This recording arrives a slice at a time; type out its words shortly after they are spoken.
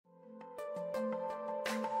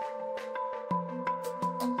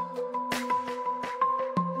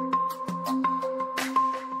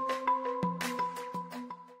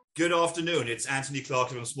Good afternoon. It's Anthony Clark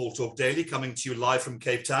from SmallTalkDaily coming to you live from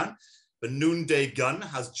Cape Town. The noonday gun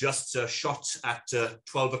has just shot at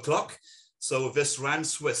 12 o'clock. So this Rand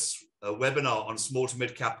Swiss webinar on small to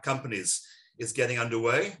mid-cap companies is getting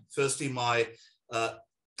underway. Firstly, my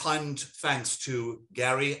kind thanks to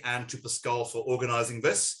Gary and to Pascal for organizing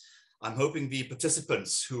this. I'm hoping the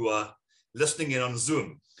participants who are listening in on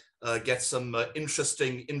Zoom get some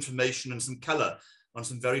interesting information and some color on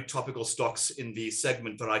some very topical stocks in the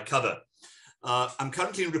segment that I cover. I'm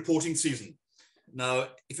currently in reporting season. Now,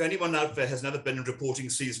 if anyone out there has never been in reporting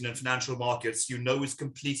season in financial markets, you know it's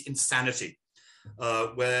complete insanity,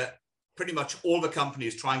 where pretty much all the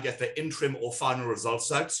companies try and get their interim or final results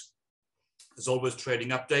out. There's always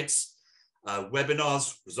trading updates,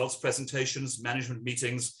 webinars, results presentations, management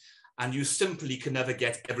meetings, and you simply can never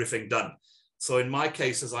get everything done. So in my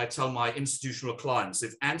case, as I tell my institutional clients,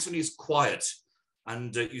 if Anthony's quiet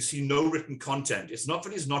and you see no written content, it's not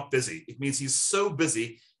that he's not busy. It means he's so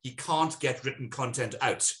busy, he can't get written content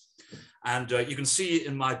out. And you can see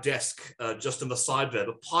in my desk, just on the side there,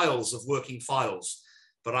 the piles of working files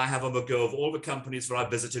that I have on the go of all the companies that I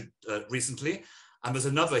visited recently. And there's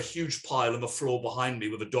another huge pile on the floor behind me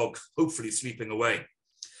with a dog hopefully sleeping away.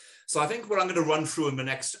 So I think what I'm going to run through in the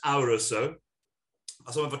next hour or so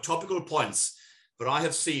are some of the topical points that I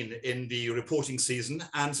have seen in the reporting season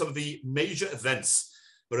and some of the major events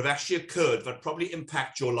that have actually occurred that probably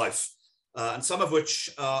impact your life, and some of which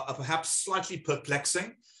are perhaps slightly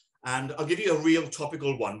perplexing. And I'll give you a real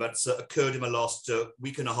topical one that's occurred in the last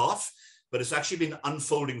week and a half, but it's actually been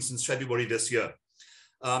unfolding since February this year.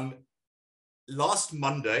 Last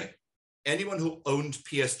Monday, anyone who owned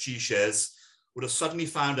PSG shares would have suddenly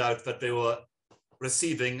found out that they were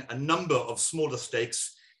receiving a number of smaller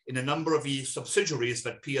stakes in a number of the subsidiaries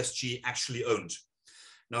that PSG actually owned.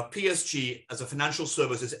 Now, PSG, as a financial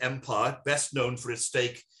services empire, best known for its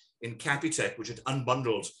stake in Capitec, which it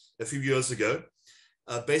unbundled a few years ago,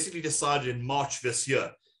 basically decided in March this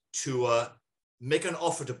year to make an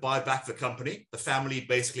offer to buy back the company. The family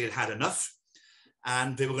basically had enough,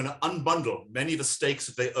 and they were going to unbundle many of the stakes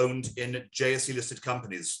that they owned in JSE-listed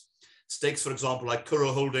companies. Stakes, for example, like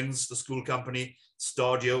Curro Holdings, the school company,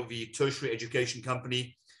 Stadio, the tertiary education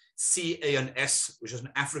company, CA&S, which is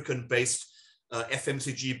an African-based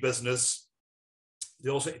FMCG business.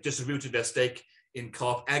 They also distributed their stake in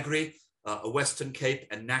Kaap Agri, a Western Cape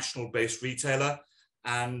and national-based retailer.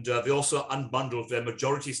 And they also unbundled their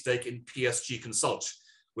majority stake in PSG Konsult,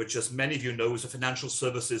 which, as many of you know, is a financial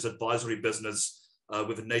services advisory business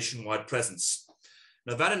with a nationwide presence.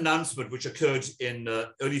 Now, that announcement, which occurred in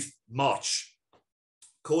early March,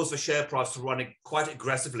 caused the share price to run quite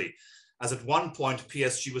aggressively, as at one point,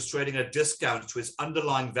 PSG was trading at a discount to its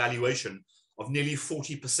underlying valuation of nearly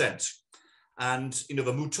 40%. And, you know,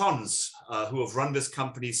 the Moutons, who have run this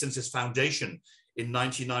company since its foundation in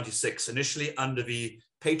 1996, initially under the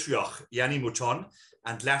patriarch, Yanni Mouton,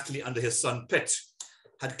 and latterly under his son, Pitt,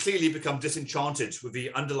 had clearly become disenchanted with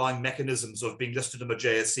the underlying mechanisms of being listed on the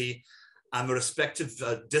JSE and the respective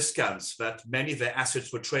discounts that many of their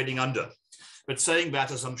assets were trading under. But saying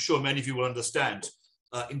that, as I'm sure many of you will understand,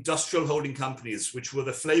 industrial holding companies, which were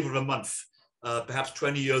the flavor of the month, perhaps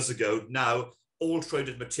 20 years ago, now all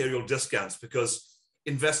traded material discounts because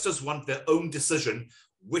investors want their own decision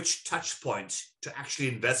which touch point to actually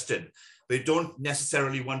invest in. They don't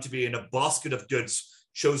necessarily want to be in a basket of goods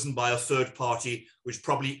chosen by a third party, which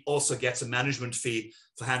probably also gets a management fee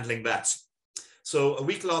for handling that. So a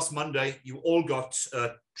week last Monday, you all got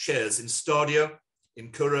shares in Stadio,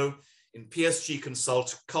 in Curro, in PSG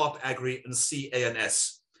Konsult, Kaap Agri and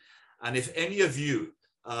CA&S. And if any of you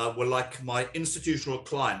were like my institutional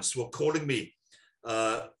clients who are calling me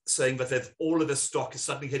saying that all of this stock is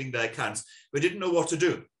suddenly hitting their accounts, they didn't know what to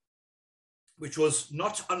do, which was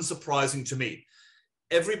not unsurprising to me.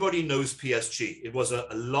 Everybody knows PSG. It was a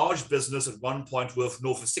large business at one point worth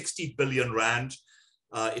north of 60 billion Rand.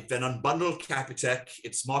 It then unbundled Capitec.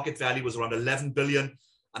 Its market value was around 11 billion.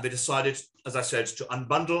 And they decided, as I said, to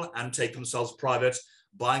unbundle and take themselves private,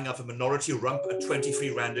 buying up a minority rump at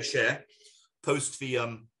 23 Rand a share, post the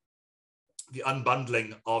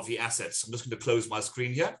unbundling of the assets. I'm just going to close my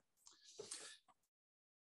screen here.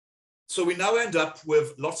 So we now end up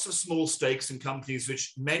with lots of small stakes in companies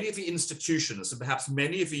which many of the institutions and perhaps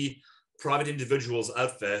many of the private individuals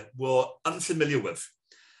out there were unfamiliar with.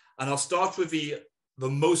 And I'll start with the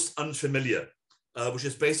most unfamiliar, which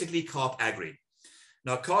is basically Kaap Agri.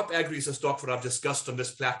 Now, Kaap Agri is a stock that I've discussed on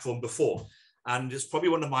this platform before, and it's probably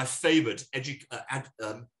one of my favorite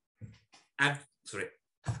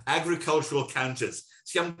agricultural counters.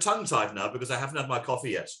 See, I'm tongue-tied now because I haven't had my coffee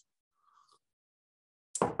yet.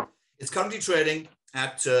 It's currently trading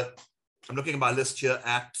at, I'm looking at my list here,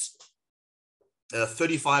 at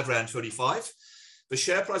 35 Rand 35. The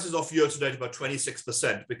share price is off year to date about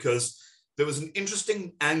 26% because there was an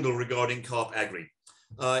interesting angle regarding Kaap Agri.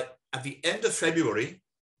 At the end of February,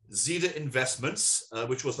 Zeda Investments,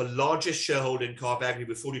 which was the largest shareholder in Kaap Agri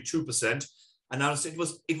with 42%, announced it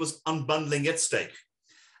was unbundling its stake.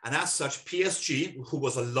 And as such, PSG, who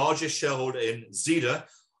was the largest shareholder in Zeda,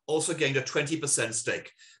 also gained a 20%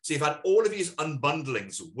 stake. So you've had all of these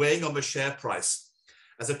unbundlings weighing on the share price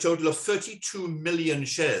as a total of 32 million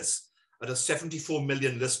shares at a 74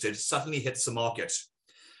 million listed suddenly hits the market.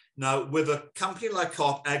 Now, with a company like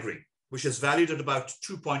Kaap Agri, which is valued at about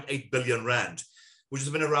 2.8 billion Rand, which has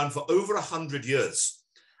been around for over 100 years,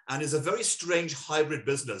 and is a very strange hybrid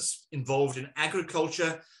business involved in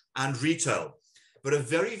agriculture and retail. There are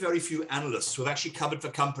very, very few analysts who have actually covered the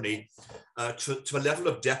company to a level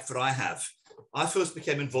of depth that I have. I first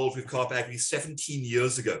became involved with Kaap Agri 17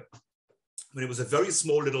 years ago, when it was a very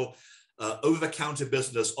small little over-the-counter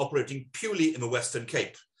business operating purely in the Western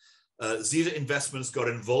Cape. Zeda Investments got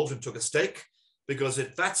involved and took a stake because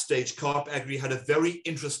at that stage, Kaap Agri had a very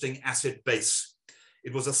interesting asset base.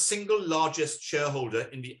 It was a single largest shareholder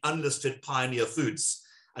in the unlisted Pioneer Foods.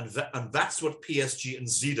 And that's what PSG and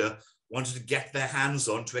Zeda wanted to get their hands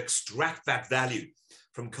on to extract that value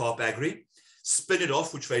from Kaap Agri, spin it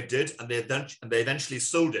off, which they did, and they eventually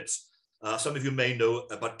sold it. Some of you may know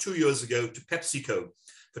about 2 years ago to PepsiCo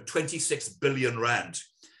for 26 billion Rand.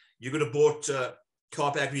 You could have bought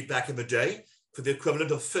Kaap Agri back in the day for the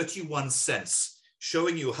equivalent of 31 cents,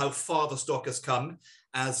 showing you how far the stock has come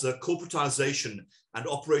as corporatization and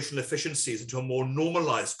operational efficiencies into a more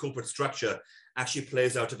normalized corporate structure actually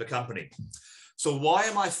plays out of the company. So why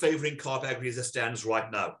am I favoring Kaap Agri as it stands right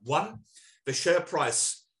now? One, the share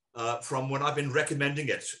price from when I've been recommending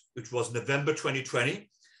it, which was November 2020,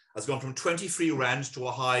 has gone from 23 Rand to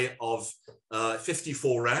a high of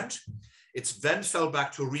 54 Rand. It's then fell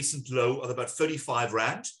back to a recent low of about 35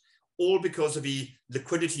 Rand, all because of the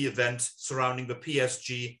liquidity event surrounding the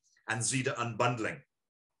PSG and Zeda unbundling.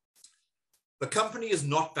 The company is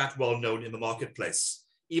not that well known in the marketplace,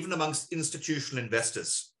 even amongst institutional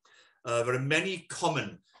investors. There are many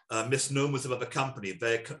common misnomers about the company.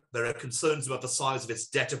 There are concerns about the size of its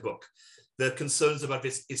debtor book. There are concerns about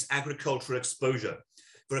its agricultural exposure.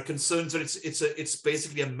 There are concerns that it's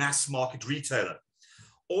basically a mass market retailer.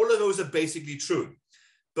 All of those are basically true,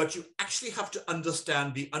 but you actually have to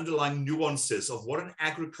understand the underlying nuances of what an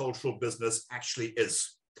agricultural business actually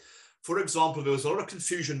is. For example, there was a lot of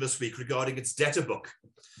confusion this week regarding its debtor book.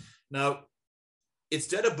 Now, its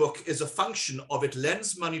debtor book is a function of it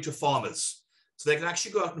lends money to farmers so they can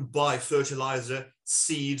actually go out and buy fertilizer,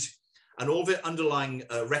 seed, and all the underlying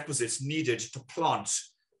requisites needed to plant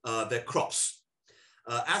their crops.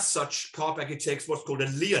 As such, Kaap Agri takes what's called a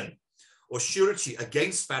lien or surety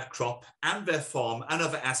against that crop and their farm and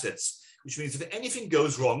other assets, which means if anything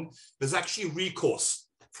goes wrong, there's actually recourse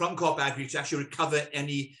from Kaap Agri to actually recover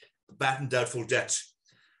any bad and doubtful debt.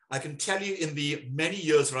 I can tell you in the many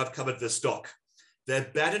years that I've covered this stock, their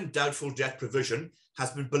bad and doubtful debt provision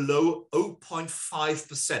has been below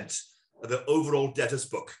 0.5% of the overall debtors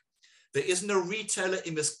book. There isn't a retailer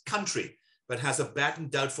in this country that has a bad and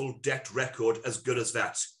doubtful debt record as good as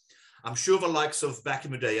that. I'm sure the likes of back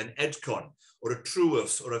in the day, an Edcon or a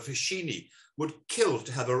Truworths or a Fishini would kill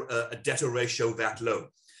to have a debtor ratio that low,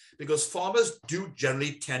 because farmers do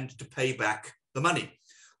generally tend to pay back the money.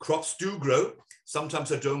 Crops do grow. Sometimes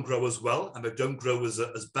they don't grow as well and they don't grow as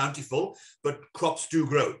bountiful, but crops do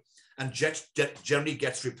grow and debt generally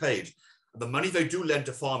gets repaid. The money they do lend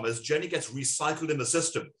to farmers generally gets recycled in the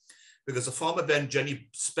system, because the farmer then generally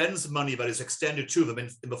spends money that is extended to them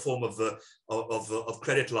in the form of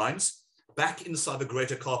credit lines back inside the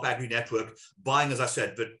greater Kaap Agri network, buying, as I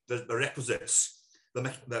said, the requisites,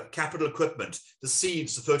 the capital equipment, the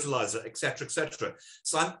seeds, the fertilizer, etc., etc.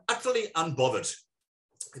 So I'm utterly unbothered,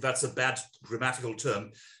 if that's a bad grammatical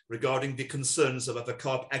term, regarding the concerns about the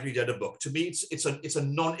Kaap Agri debtor book. To me, it's a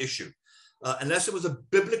non-issue. Unless it was a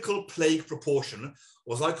biblical plague proportion,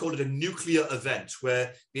 or as I call it, a nuclear event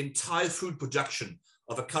where the entire food production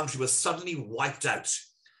of a country was suddenly wiped out.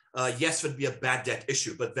 Yes, there'd be a bad debt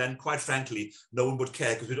issue, but then quite frankly, no one would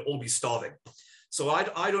care because we'd all be starving. So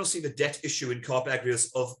I don't see the debt issue in Kaap Agri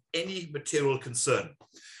as of any material concern.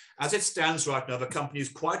 As it stands right now, the company is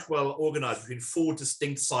quite well organized between 4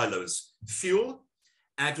 distinct silos: fuel,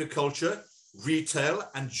 agriculture, retail,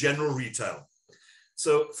 and general retail.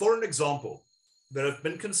 So for an example, there have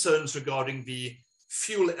been concerns regarding the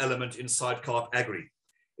fuel element inside Kaap Agri.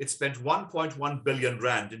 It spent 1.1 billion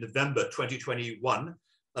Rand in November 2021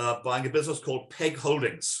 buying a business called PEG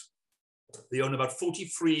Holdings. They own about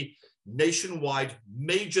 43 nationwide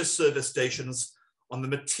major service stations on the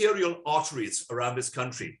material arteries around this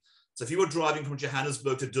country. So if you were driving from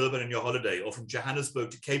Johannesburg to Durban on your holiday, or from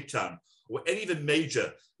Johannesburg to Cape Town, or any of the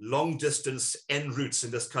major long distance en routes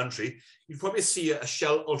in this country, you'd probably see a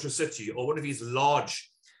Shell Ultra City or one of these large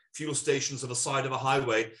fuel stations on the side of a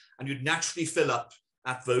highway, and you'd naturally fill up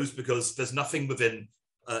at those because there's nothing within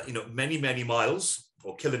many, many miles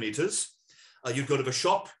or kilometers. You'd go to the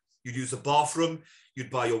shop, you'd use a bathroom, you'd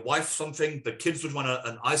buy your wife something, the kids would want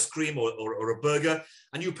an ice cream or a burger,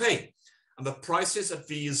 and you pay. And the prices at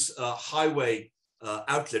these highway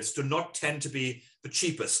outlets do not tend to be the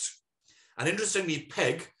cheapest. And interestingly,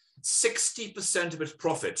 PEG, 60% of its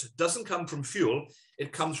profit doesn't come from fuel,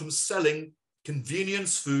 it comes from selling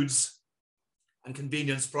convenience foods and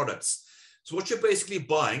convenience products. So what you're basically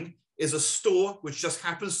buying is a store which just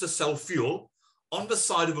happens to sell fuel on the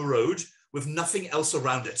side of a road with nothing else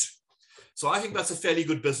around it. So I think that's a fairly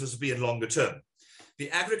good business to be in longer term. The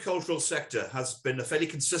agricultural sector has been a fairly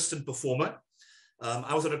consistent performer.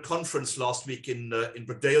 I was at a conference last week in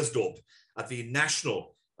Bredasdorp at the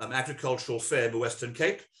National Agricultural Fair in the Western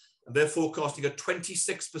Cape, and they're forecasting a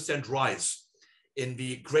 26% rise in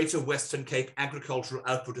the Greater Western Cape agricultural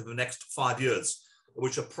output in the next 5 years, of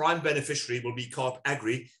which a prime beneficiary will be Kaap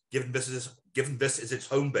Agri, given this is its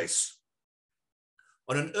home base.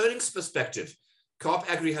 On an earnings perspective, Kaap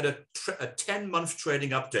Agri had a 10-month trading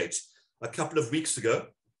update a couple of weeks ago.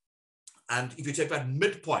 And if you take that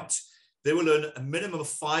midpoint, they will earn a minimum of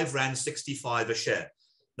R5.65 a share.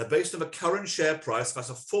 Now, based on the current share price, that's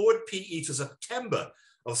a forward PE to September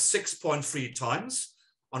of 6.3 times.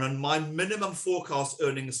 On my minimum forecast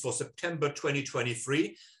earnings for September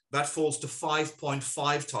 2023, that falls to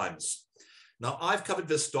 5.5 times. Now, I've covered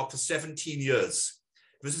this stock for 17 years.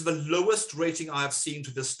 This is the lowest rating I have seen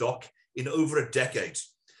to this stock in over a decade.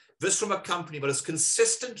 This from a company that has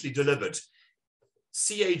consistently delivered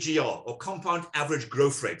CAGR, or compound average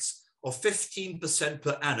growth rates, of 15%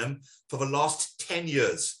 per annum for the last 10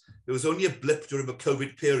 years. There was only a blip during the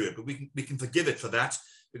COVID period, but we can forgive it for that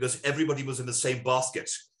because everybody was in the same basket.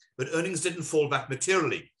 But earnings didn't fall back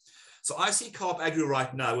materially. So I see Kaap Agri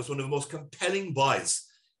right now as one of the most compelling buys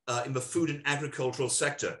in the food and agricultural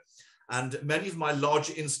sector. And many of my large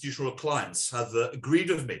institutional clients have agreed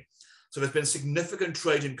with me. So there's been significant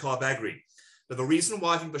trade in Kaap Agri. But the reason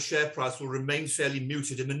why I think the share price will remain fairly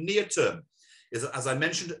muted in the near term is that, as I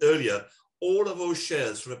mentioned earlier, all of those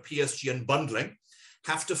shares from a PSG unbundling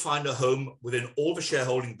have to find a home within all the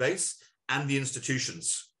shareholding base and the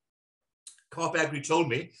institutions. Kaap Agri told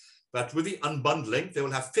me that with the unbundling, they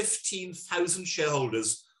will have 15,000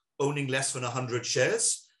 shareholders owning less than 100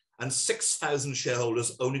 shares and 6,000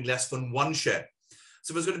 shareholders owning less than 1 share.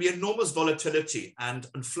 So there's going to be enormous volatility and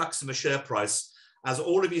flux in the share price as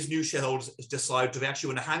all of these new shareholders decide, do they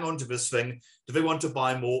actually want to hang on to this thing? Do they want to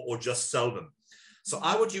buy more or just sell them? So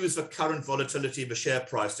I would use the current volatility of the share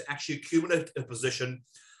price to actually accumulate a position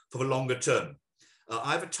for the longer term.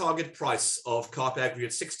 I have a target price of Kaap Agri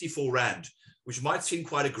at 64 Rand, which might seem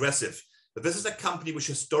quite aggressive, but this is a company which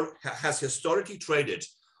has historically traded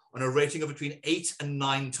on a rating of between 8 and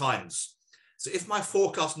 9 times. So if my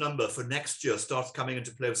forecast number for next year starts coming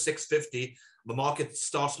into play with 650, the market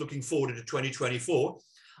starts looking forward into 2024,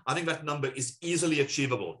 I think that number is easily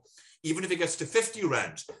achievable. Even if it gets to 50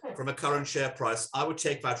 Rand from a current share price, I would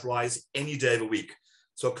take that rise any day of the week.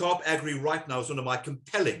 So Kaap Agri right now is one of my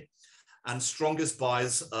compelling and strongest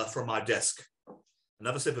buys from my desk.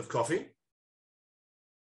 Another sip of coffee.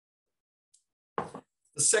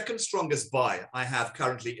 The second strongest buy I have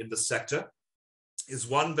currently in the sector is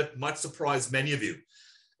one that might surprise many of you.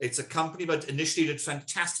 It's a company that initially did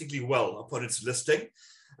fantastically well upon its listing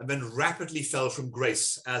and then rapidly fell from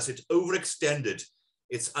grace as it overextended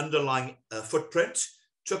its underlying footprint,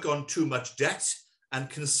 took on too much debt, and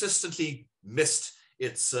consistently missed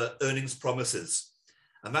its earnings promises.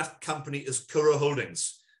 And that company is Curro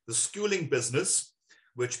Holdings, the schooling business,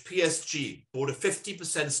 which PSG bought a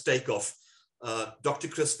 50% stake of Dr.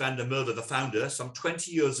 Chris van der Merwe, the founder, some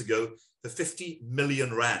 20 years ago for 50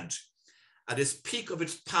 million Rand. At its peak of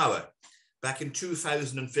its power, back in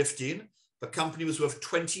 2015, the company was worth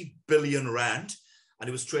 20 billion Rand, and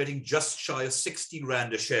it was trading just shy of 60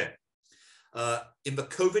 Rand a share. In the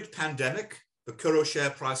COVID pandemic, the Curro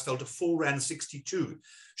share price fell to 4.62 Rand,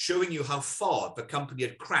 showing you how far the company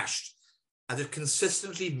had crashed and it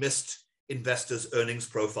consistently missed investors' earnings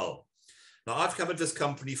profile. Now, I've covered this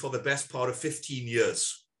company for the best part of 15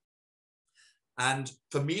 years. And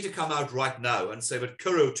for me to come out right now and say that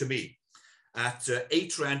Curro, to me, at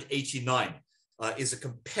 8.89 Rand is a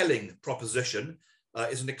compelling proposition,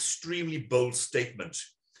 is an extremely bold statement.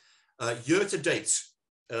 Year to date,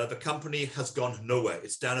 the company has gone nowhere.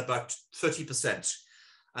 It's down about 30%.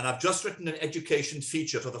 And I've just written an education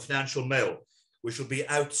feature for the Financial Mail, which will be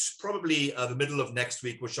out probably the middle of next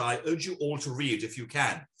week, which I urge you all to read if you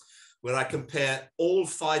can, where I compare all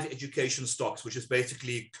 5 education stocks, which is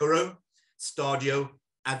basically Curro, Stadio,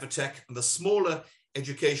 Advotech, and the smaller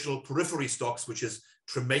educational periphery stocks, which is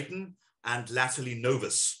Trematon and latterly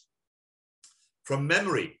Novus. From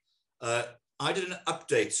memory, I did an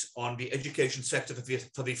update on the education sector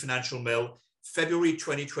for the Financial Mail, February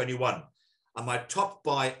 2021. And my top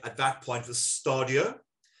buy at that point was Stadio.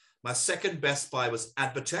 My second best buy was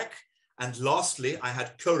Advotech. And lastly, I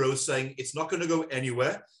had Curro saying it's not going to go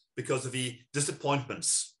anywhere because of the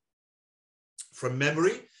disappointments. From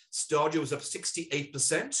memory, Stadio was up 68%,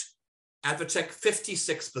 Advotech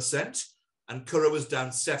 56%, and Curro was down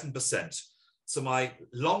 7%. So my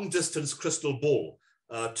long distance crystal ball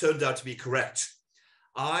turned out to be correct.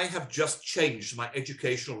 I have just changed my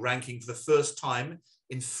educational ranking for the first time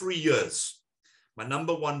in 3 years. My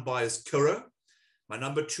number 1 buy is Curro. My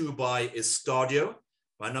number 2 buy is Stadio.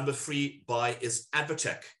 My number 3 buy is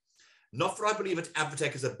Advotech. Not that I believe that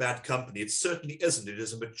Advotech is a bad company. It certainly isn't. It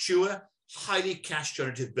is a mature, highly cash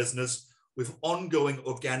generative business with ongoing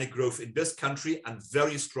organic growth in this country and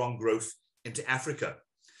very strong growth into Africa.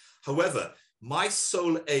 However, my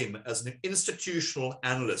sole aim as an institutional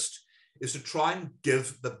analyst is to try and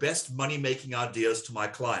give the best money-making ideas to my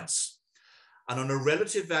clients. And on a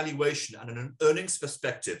relative valuation and an earnings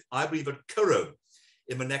perspective, I believe that Curro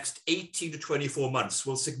in the next 18 to 24 months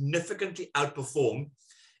will significantly outperform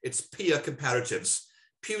its peer comparatives,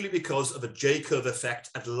 purely because of a J-curve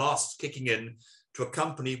effect at last kicking in to a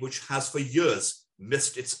company which has for years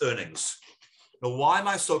missed its earnings. Now, why am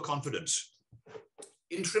I so confident?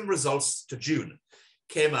 Interim results to June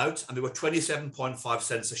came out and they were 27.5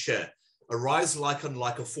 cents a share, a rise like of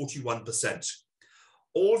 41%.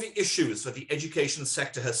 All the issues that the education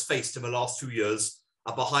sector has faced in the last 2 years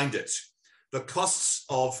are behind it. The costs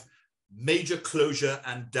of major closure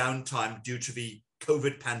and downtime due to the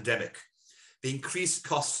COVID pandemic, the increased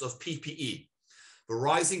costs of PPE, the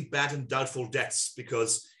rising bad and doubtful debts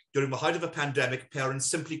because during the height of a pandemic, parents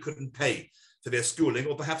simply couldn't pay for their schooling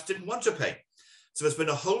or perhaps didn't want to pay. So there's been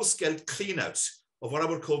a whole-scale clean-out of what I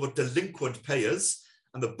would call the delinquent payers,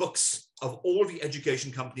 and the books of all the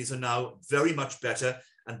education companies are now very much better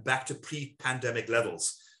and back to pre-pandemic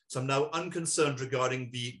levels. So I'm now unconcerned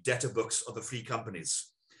regarding the debtor books of the 3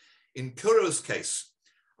 companies. In Curro's case,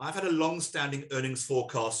 I've had a long-standing earnings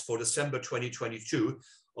forecast for December 2022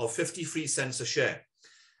 of 53 cents a share.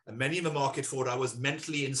 And many in the market thought I was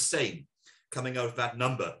mentally insane coming out of that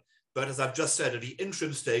number. But as I've just said, at the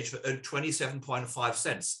interim stage, I earned 27.5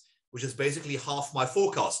 cents, which is basically half my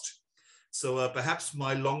forecast. So perhaps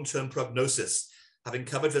my long-term prognosis, having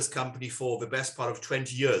covered this company for the best part of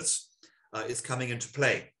 20 years, is coming into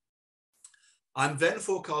play. I'm then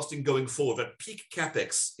forecasting going forward that peak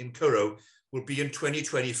capex in Curro will be in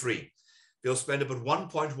 2023. They'll spend about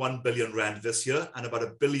 1.1 billion rand this year and about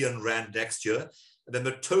R1 billion next year. And then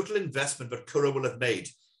the total investment that Curro will have made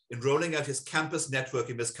in rolling out his campus network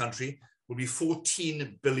in this country will be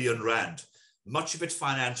 14 billion rand, much of it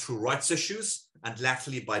financed through rights issues and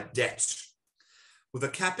latterly by debt. With the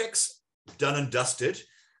capex done and dusted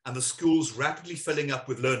and the schools rapidly filling up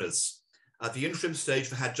with learners, at the interim stage,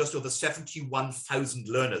 they had just over 71,000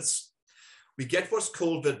 learners. We get what's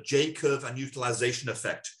called the J-curve and utilization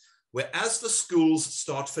effect, where as the schools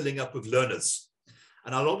start filling up with learners,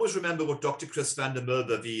 and I'll always remember what Dr. Chris van der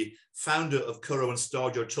Merwe, the founder of Curro and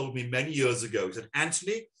Stadio, told me many years ago. He said,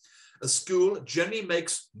 Anthony, a school generally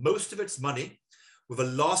makes most of its money with a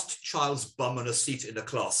last child's bum on a seat in a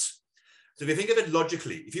class. So if you think of it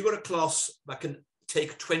logically, if you've got a class that can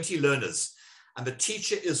take 20 learners and the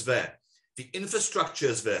teacher is there, the infrastructure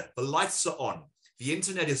is there, the lights are on, the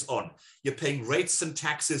internet is on, you're paying rates and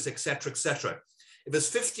taxes, etc., etc. If there's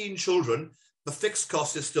 15 children, the fixed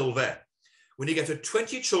cost is still there. When you get to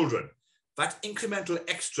 20 children, that incremental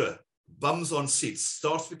extra bums on seats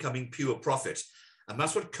starts becoming pure profit. And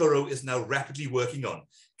that's what Curro is now rapidly working on,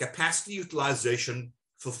 capacity utilization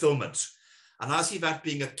fulfillment. And I see that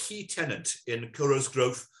being a key tenet in Curro's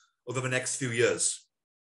growth over the next few years.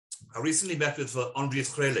 I recently met with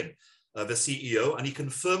Andries Greyling, the CEO, and he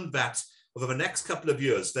confirmed that over the next couple of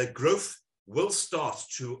years, their growth will start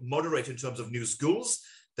to moderate in terms of new schools.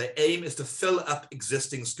 Their aim is to fill up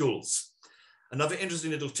existing schools. Another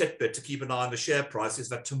interesting little tidbit to keep an eye on the share price is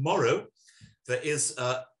that tomorrow there is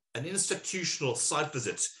an institutional site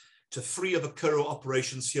visit to 3 of the Curro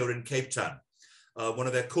operations here in Cape Town. One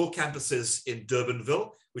of their core campuses in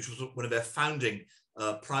Durbanville, which was one of their founding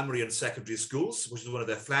primary and secondary schools, which is one of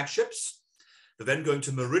their flagships. They're then going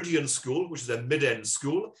to Meridian School, which is their mid-end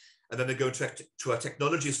school, and then they're going to a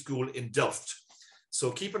technology school in Delft. So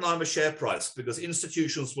keep an eye on the share price, because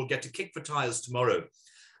institutions will get to kick the tires tomorrow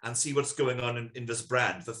and see what's going on in this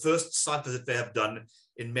brand. The first site visit they have done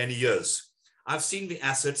in many years. I've seen the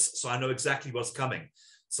assets, so I know exactly what's coming.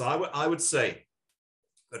 So I would say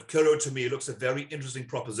that Curro, to me, looks a very interesting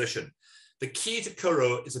proposition. The key to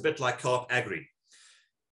Curro is a bit like Kaap Agri.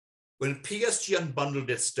 When PSG unbundled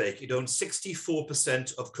its stake, it owned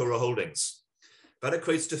 64% of Curro Holdings. That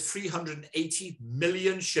equates to 380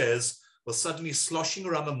 million shares were suddenly sloshing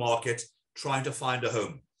around the market trying to find a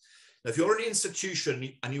home. Now, if you're an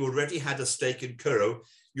institution and you already had a stake in Curro,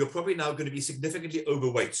 you're probably now going to be significantly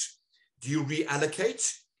overweight. Do you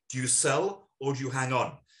reallocate? Do you sell? Or do you hang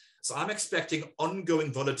on? So I'm expecting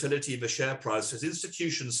ongoing volatility in the share price as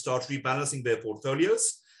institutions start rebalancing their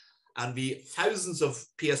portfolios, and the thousands of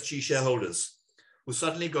PSG shareholders who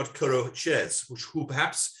suddenly got Curro shares, who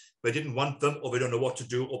perhaps they didn't want them, or they don't know what to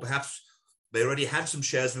do, or perhaps they already had some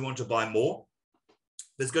shares and they want to buy more.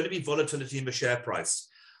 There's going to be volatility in the share price.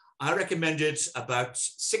 I recommended about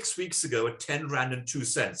 6 weeks ago at 10 Rand and 2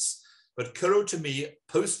 cents. But Curro, to me,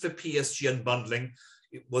 post the PSG unbundling,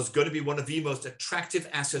 it was going to be one of the most attractive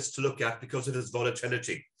assets to look at because of its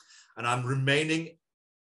volatility. And I'm remaining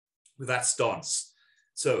with that stance.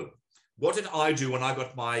 So what did I do when I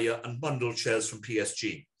got my unbundled shares from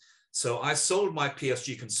PSG? So I sold my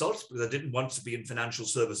PSG Konsult because I didn't want to be in financial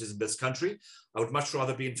services in this country. I would much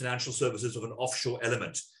rather be in financial services with an offshore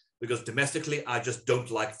element, because domestically, I just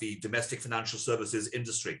don't like the domestic financial services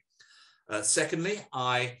industry. Secondly,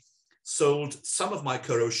 I sold some of my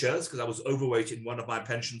Curro shares because I was overweight in one of my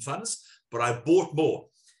pension funds, but I bought more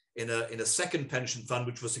in a second pension fund,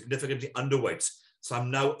 which was significantly underweight. So I'm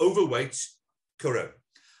now overweight Curro.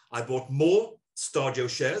 I bought more Stadio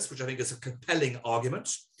shares, which I think is a compelling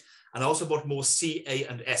argument. And I also bought more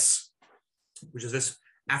CA&S, which is this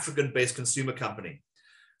African-based consumer company.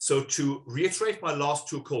 So to reiterate my last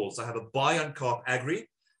two calls, I have a buy on Kaap Agri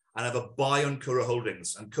and I have a buy on Curro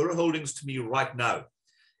Holdings. And Curro Holdings, to me right now,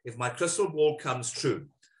 if my crystal ball comes true,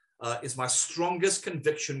 is my strongest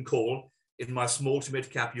conviction call in my small to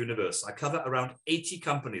mid-cap universe. I cover around 80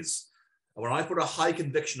 companies. And when I put a high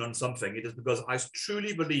conviction on something, it is because I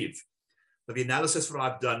truly believe that the analysis that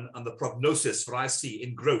I've done and the prognosis that I see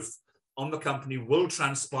in growth on the company will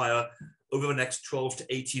transpire over the next 12 to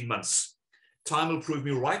 18 months. Time will prove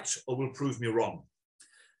me right or will prove me wrong.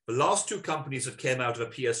 The last two companies that came out of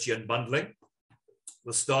a PSG unbundling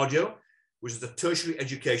was Stadio, which is a tertiary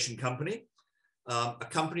education company, a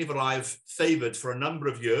company that I've favored for a number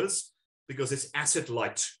of years because it's asset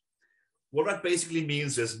light. What that basically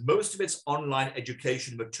means is most of its online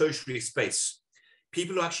education in the tertiary space,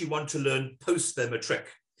 people who actually want to learn post their matric,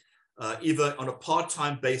 either on a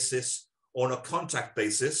part-time basis or on a contact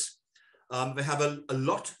basis, they have a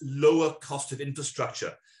lot lower cost of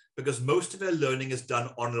infrastructure because most of their learning is done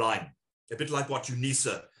online, a bit like what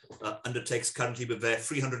UNISA undertakes currently with their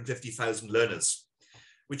 350,000 learners,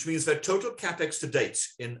 which means their total capex to date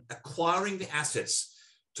in acquiring the assets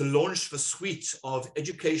to launch the suite of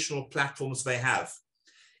educational platforms they have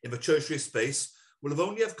in the tertiary space will have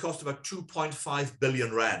only have cost about 2.5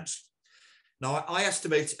 billion Rand. Now, I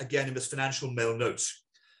estimate, again, in this Financial Mail note,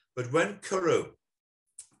 but when Curro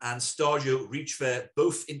and Stadio reach their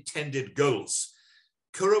both intended goals,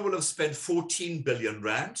 Curro will have spent 14 billion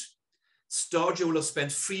Rand, Stadio will have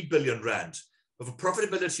spent 3 billion Rand, but the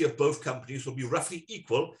profitability of both companies will be roughly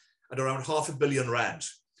equal at around 500 million Rand.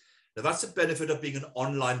 Now, that's the benefit of being an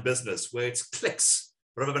online business where it's clicks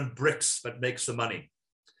rather than bricks that makes the money.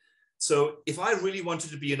 So if I really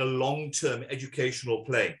wanted to be in a long-term educational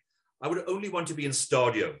play, I would only want to be in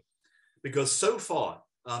Stadio, because so far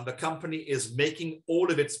the company is making all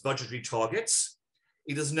of its budgetary targets.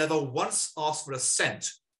 It has never once asked for a cent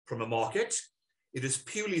from a market. It is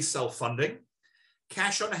purely self-funding.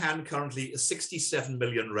 Cash on hand currently is 67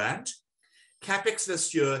 million Rand. Capex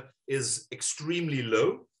this year is extremely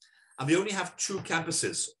low. And we only have two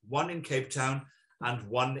campuses, one in Cape Town and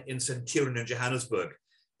one in Centurion in Johannesburg.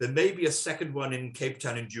 There may be a second one in Cape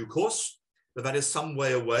Town in due course, but that is some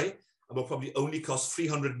way away and will probably only cost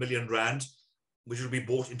 300 million Rand, which will be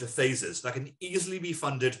bought into phases that can easily be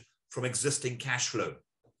funded from existing cash flow.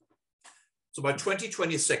 So by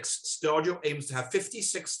 2026, Stadio aims to have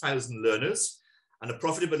 56,000 learners and a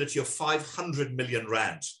profitability of 500 million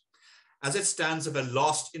Rand. As it stands at their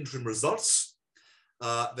last interim results,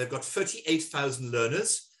 they've got 38,000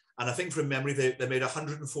 learners, and I think from memory, they made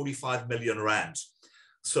 145 million Rand.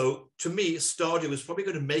 So to me, Stadio is probably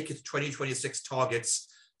going to make its 2026 targets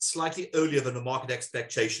slightly earlier than the market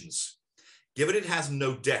expectations. Given it has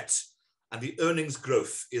no debt and the earnings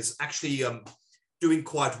growth is actually doing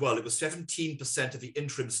quite well, it was 17% at the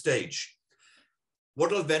interim stage.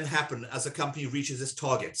 What will then happen as the company reaches its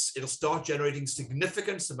targets? It'll start generating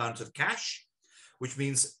significant amount of cash, which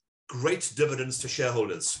means great dividends to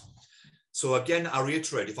shareholders. So again, I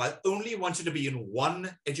reiterate, if I only wanted to be in one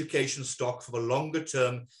education stock for the longer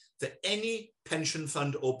term for any pension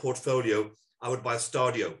fund or portfolio, I would buy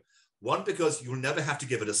Stadio. One, because you'll never have to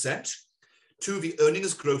give it a cent. Two, the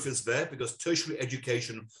earnings growth is there because tertiary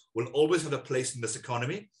education will always have a place in this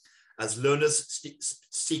economy as learners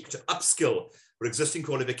seek to upskill for existing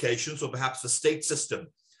qualifications, or perhaps the state system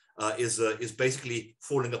is basically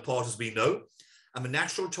falling apart, as we know. And the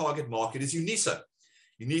natural target market is UNISA.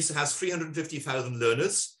 UNISA has 350,000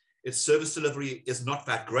 learners. Its service delivery is not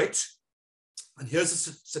that great. And here's a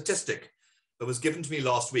statistic that was given to me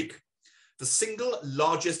last week. The single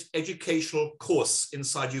largest educational course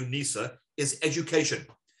inside UNISA is education.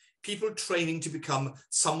 People training to become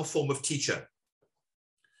some form of teacher.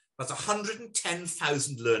 That's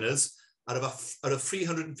 110,000 learners out of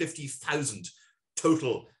 350,000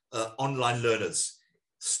 total online learners.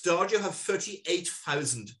 Stadio have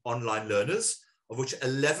 38,000 online learners, of which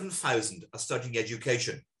 11,000 are studying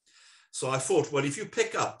education. So I thought, well, if you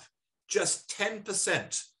pick up just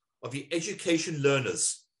 10% of the education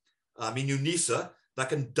learners in UNISA, that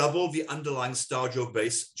can double the underlying Stadio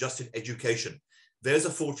base just in education. There's a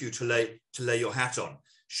thought for you to lay your hat on,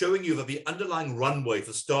 showing you that the underlying runway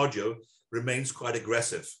for Stadio remains quite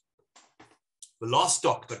aggressive. The last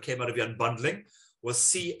stock that came out of the unbundling was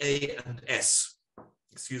CA&S.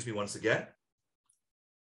 Excuse me once again.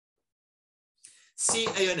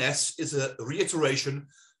 CA&S is a reiteration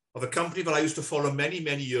of a company that I used to follow many,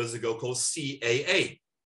 many years ago called CAA.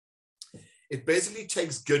 It basically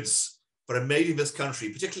takes goods that are made in this country,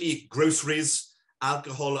 particularly groceries,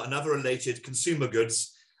 alcohol, and other related consumer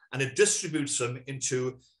goods, and it distributes them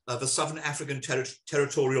into the Southern African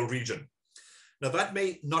territorial region. Now, that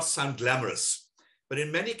may not sound glamorous, but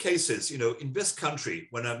in many cases, you know, in this country,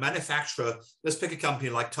 when a manufacturer, let's pick a company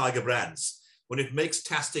like Tiger Brands, when it makes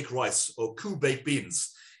Tastic rice or Koo baked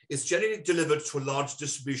beans, it's generally delivered to a large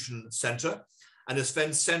distribution center and is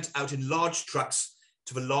then sent out in large trucks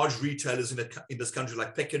to the large retailers in this country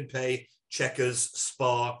like Pick n Pay, Checkers,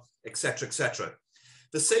 Spar, etc., etc.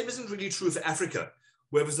 The same isn't really true for Africa,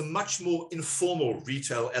 where there's a much more informal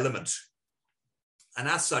retail element. And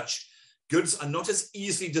as such, goods are not as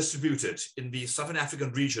easily distributed in the Southern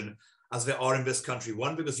African region as they are in this country.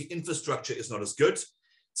 One, because the infrastructure is not as good.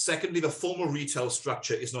 Secondly, the formal retail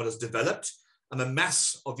structure is not as developed, and the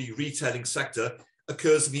mass of the retailing sector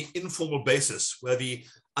occurs on the informal basis, where the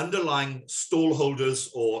underlying stall holders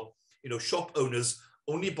or shop owners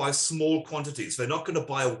only buy small quantities. They're not going to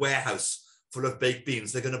buy a warehouse full of baked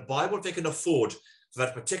beans. They're going to buy what they can afford for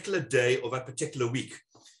that particular day or that particular week,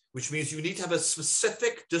 which means you need to have a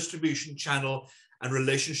specific distribution channel and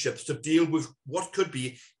relationships to deal with what could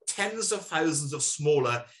be tens of thousands of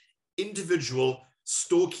smaller individual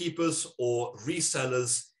storekeepers or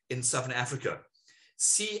resellers in Southern Africa.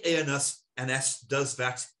 CA&S does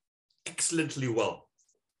that excellently well.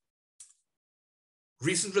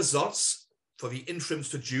 Recent results for the interims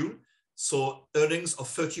to June saw earnings of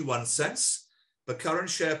 31 cents. The current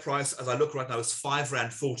share price, as I look right now, is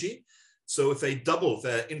R5.40. So if they double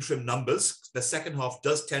their interim numbers, the second half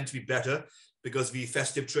does tend to be better because of the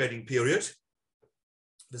festive trading period.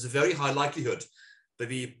 There's a very high likelihood that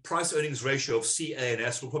the price earnings ratio of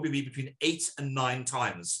CA&S will probably be between 8 and 9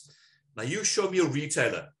 times. Now you show me a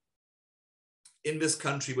retailer in this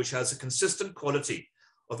country which has a consistent quality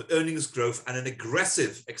of earnings growth and an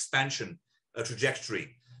aggressive expansion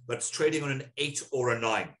trajectory, but it's trading on an 8 or a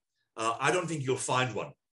 9. I don't think you'll find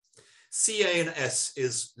one. CA&S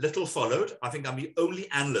is little followed. I think I'm the only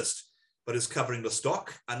analyst that is covering the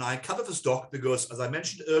stock. And I cover the stock because, as I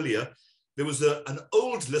mentioned earlier, there was an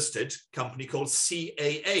old listed company called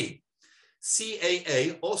CAA.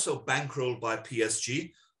 CAA, also bankrolled by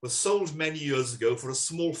PSG, was sold many years ago for a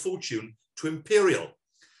small fortune to Imperial.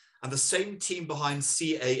 And the same team behind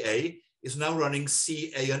CAA is now running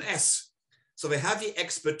CA&S. So they have the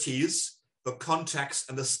expertise, the contacts,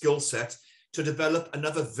 and the skill set to develop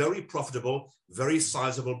another very profitable, very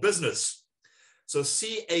sizable business. So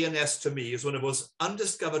CA&S to me is one of those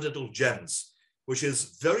undiscovered little gems, which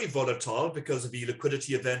is very volatile because of the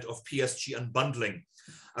liquidity event of PSG unbundling,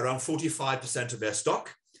 around 45% of their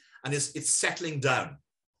stock, and it's settling down.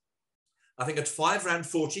 I think at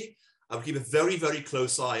R5.40, I would keep a very, very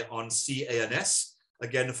close eye on CA&S,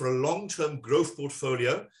 again, for a long-term growth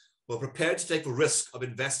portfolio, who are prepared to take the risk of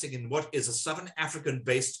investing in what is a Southern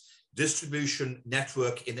African-based distribution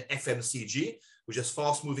network in the FMCG, which is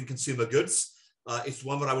fast-moving consumer goods. It's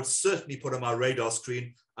one that I would certainly put on my radar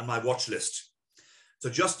screen and my watch list. So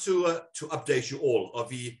just to update you all, of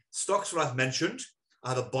the stocks that I've mentioned, I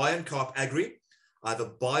have a buy on Kaap Agri, I have a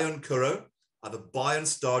buy on Curro, I have a buy on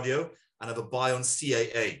Stadio, and I have a buy on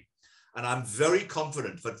CAA. And I'm very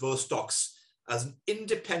confident that those stocks, as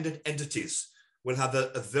independent entities, will have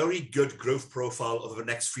a very good growth profile over the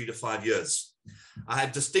next 3 to 5 years. I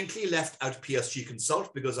had distinctly left out PSG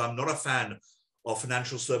Konsult because I'm not a fan of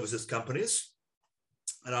financial services companies,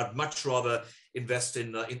 and I'd much rather invest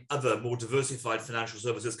in other more diversified financial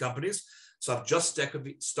services companies. So I've just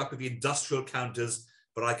stuck with the industrial counters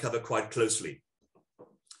that I cover quite closely.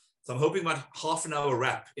 So I'm hoping that half an hour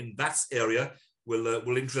wrap in that area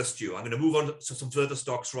will interest you. I'm going to move on to some further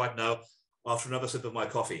stocks right now after another sip of my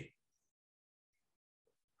coffee.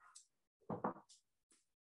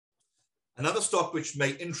 Another stock which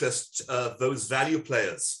may interest those value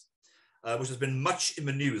players, which has been much in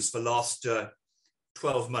the news for the last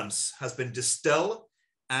 12 months, has been Distel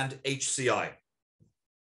and HCI.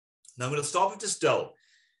 Now I'm going to start with Distel.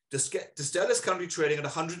 Distel is currently trading at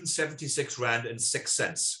 176 Rand and 6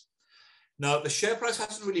 cents. Now the share price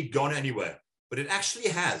hasn't really gone anywhere, but it actually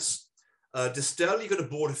has. Distel, you got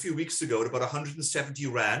aboard a few weeks ago at about 170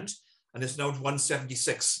 Rand, and it's now at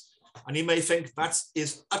 176. And you may think that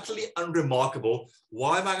is utterly unremarkable.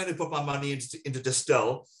 Why am I going to put my money into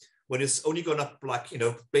Distel when it's only gone up like,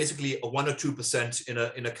 basically a 1 or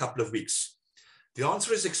 2% in a couple of weeks? The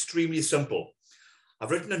answer is extremely simple.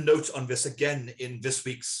 I've written a note on this again in next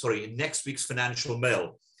week's Financial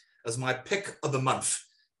Mail as my pick of the month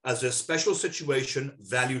as a special situation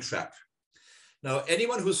value trap. Now,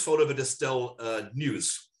 anyone who's followed the Distel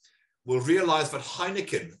news will realize that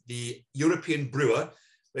Heineken, the European brewer,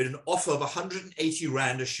 made an offer of 180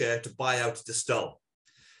 Rand a share to buy out Distel.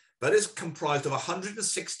 That is comprised of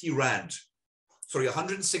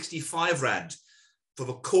 165 Rand for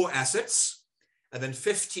the core assets, and then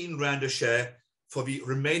 15 Rand a share for the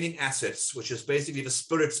remaining assets, which is basically the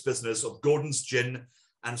spirits business of Gordon's Gin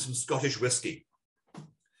and some Scottish whiskey.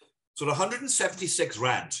 So the 176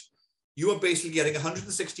 Rand, you are basically getting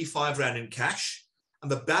 165 Rand in cash, and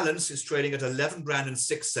the balance is trading at 11 Rand and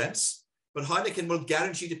 6 cents. But Heineken will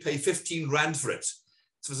guarantee to pay 15 Rand for it.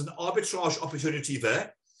 So there's an arbitrage opportunity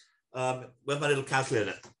there. Where's my little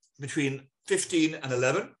calculator? Between 15 and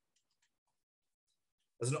 11.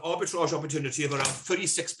 There's an arbitrage opportunity of around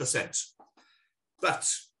 36%. But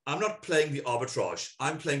I'm not playing the arbitrage.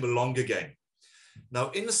 I'm playing the longer game.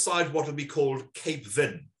 Now, inside what will be called Cape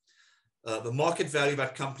Vin, the market value of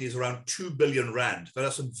that company is around 2 billion Rand. There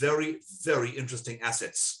are some very, very interesting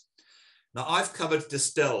assets. Now, I've covered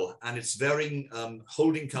Distel and its varying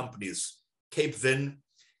holding companies, Cape Vin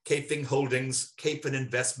Holdings, Cape Vin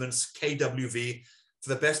Investments, KWV, for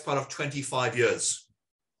the best part of 25 years.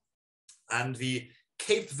 And the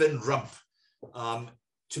Cape Vin rump,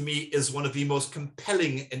 to me, is one of the most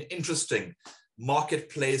compelling and interesting market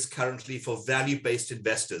plays currently for value-based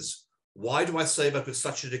investors. Why do I say that with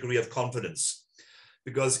such a degree of confidence?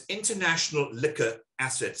 Because international liquor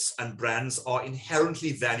assets and brands are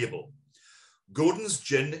inherently valuable. Gordon's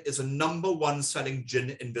Gin is a #1 selling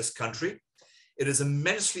gin in this country. It is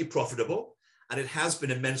immensely profitable, and it has been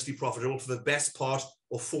immensely profitable for the best part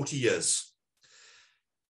of 40 years.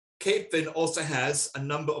 Cape Vin also has a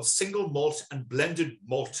number of single malt and blended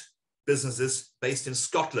malt businesses based in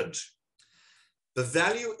Scotland. The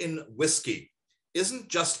value in whiskey isn't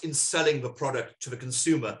just in selling the product to the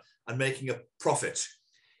consumer and making a profit.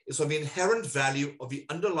 It's on the inherent value of the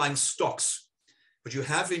underlying stocks that you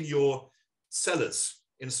have in your cellars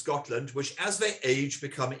in Scotland, which as they age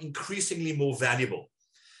become increasingly more valuable.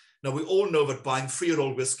 Now, we all know that buying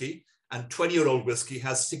 3-year-old whiskey and 20-year-old whiskey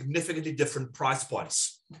has significantly different price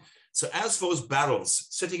points. So as those barrels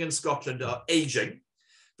sitting in Scotland are aging,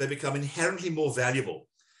 they become inherently more valuable.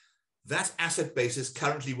 That asset base is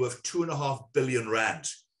currently worth 2.5 billion Rand.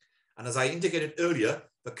 And as I indicated earlier,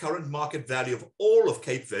 the current market value of all of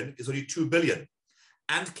Cape Vin is only 2 billion.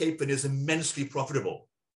 And Cape Vin is immensely profitable.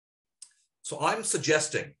 So I'm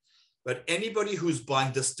suggesting that anybody who's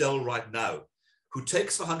buying Distel right now, who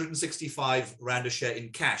takes the 165 Rand a share in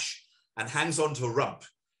cash and hangs on to a rump,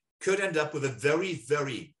 could end up with a very,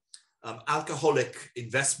 very alcoholic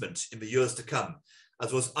investment in the years to come, as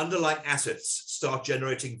those underlying assets start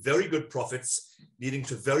generating very good profits, leading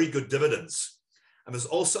to very good dividends. And there's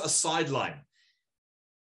also a sideline.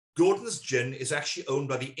 Gordon's Gin is actually owned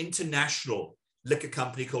by the international liquor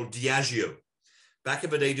company called Diageo. Back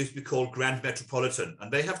in the day, it used to be called Grand Metropolitan,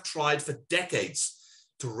 and they have tried for decades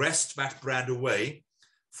to wrest that brand away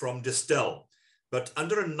from Distell. But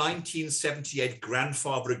under a 1978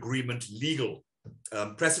 grandfather agreement legal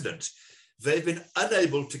precedent, they've been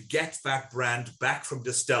unable to get that brand back from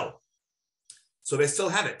Distell. So they still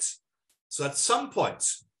have it. So at some point,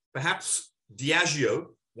 perhaps Diageo,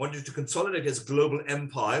 wanting to consolidate his global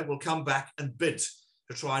empire, will come back and bid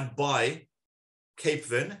to try and buy Cape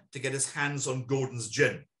Vin to get his hands on Gordon's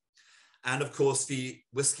gin. And of course, the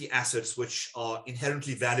whiskey assets, which are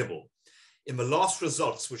inherently valuable. In the last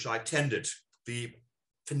results, which I attended, the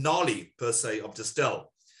finale per se of Distell,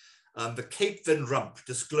 the Cape Vin rump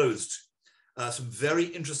disclosed some very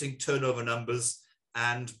interesting turnover numbers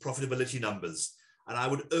and profitability numbers. And I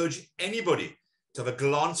would urge anybody to have a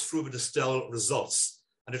glance through the Distell results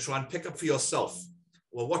and to try and pick up for yourself,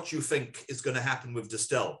 well, what you think is going to happen with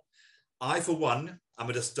Distell. I, for one, am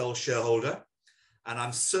a Distell shareholder, and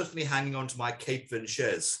I'm certainly hanging on to my Cape Vin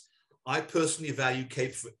shares. I personally value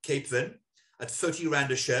Cape Vin at 30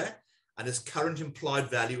 Rand a share, and its current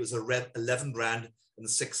implied value is 11 Rand and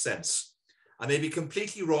 6 cents. I may be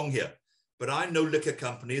completely wrong here, but I know liquor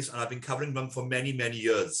companies, and I've been covering them for many, many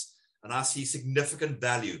years, and I see significant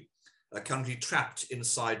value currently trapped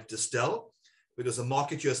inside Distell, because the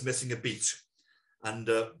market here is missing a beat. And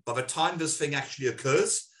by the time this thing actually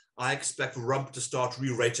occurs, I expect rump to start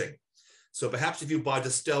re-rating. So perhaps if you buy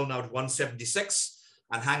Distell now at 176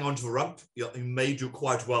 and hang on to rump, you may do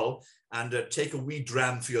quite well, and take a wee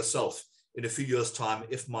dram for yourself in a few years' time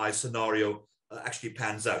if my scenario actually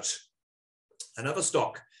pans out. Another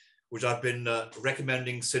stock which I've been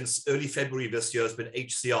recommending since early February this year has been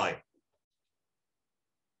HCI.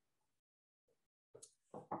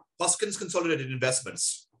 Hoskins Consolidated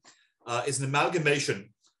Investments is an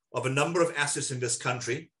amalgamation of a number of assets in this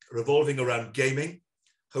country revolving around gaming,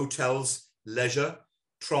 hotels, leisure,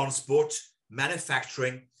 transport,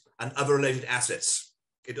 manufacturing, and other related assets.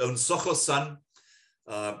 It owns Soho Sun,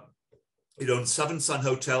 it owns Southern Sun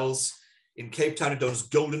Hotels. In Cape Town, it owns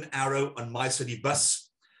Golden Arrow and My City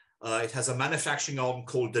Bus. It has a manufacturing arm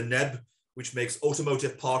called Deneb, which makes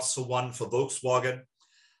automotive parts for Volkswagen.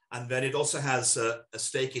 And then it also has a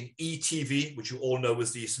stake in ETV, which you all know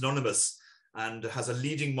is the synonymous, and has a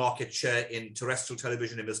leading market share in terrestrial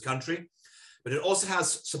television in this country. But it also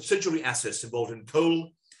has subsidiary assets involved in coal,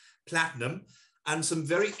 platinum, and some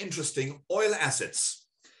very interesting oil assets.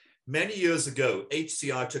 Many years ago,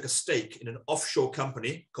 HCI took a stake in an offshore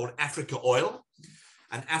company called Africa Oil,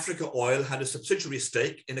 and Africa Oil had a subsidiary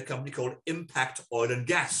stake in a company called Impact Oil and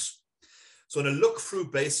Gas. So on a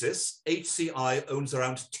look-through basis, HCI owns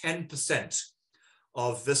around 10%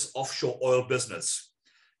 of this offshore oil business.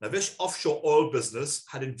 Now, this offshore oil business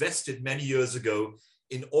had invested many years ago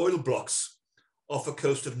in oil blocks off the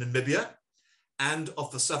coast of Namibia and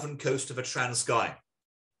off the southern coast of the Transkei.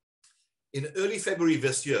 In early February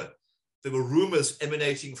this year, there were rumors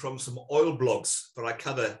emanating from some oil blogs that I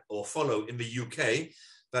cover or follow in the UK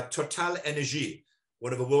that Total Energy,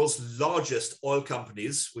 one of the world's largest oil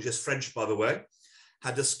companies, which is French, by the way,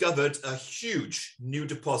 had discovered a huge new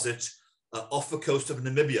deposit off the coast of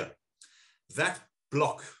Namibia. That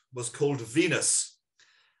block was called Venus.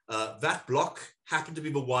 That block happened to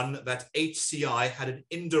be the one that HCI had an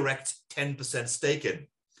indirect 10% stake in.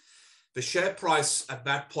 The share price at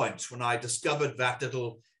that point, when I discovered that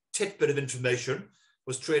little tidbit of information,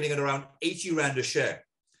 was trading at around 80 Rand a share.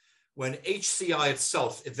 When HCI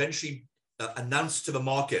itself eventually announced to the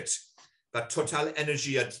market that Total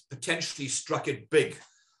Energy had potentially struck it big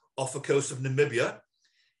off the coast of Namibia,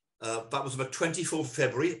 that was on the 24th of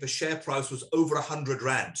February, the share price was over 100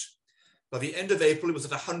 Rand. By the end of April, it was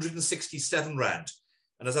at 167 Rand.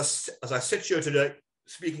 And as I sit here today,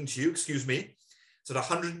 speaking to you, excuse me, it's at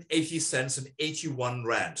 180 cents and 81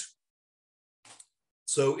 Rand.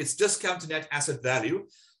 So its discount to net asset value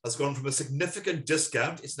has gone from a significant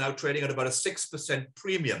discount. It's now trading at about a 6%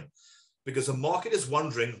 premium, because the market is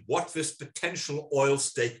wondering what this potential oil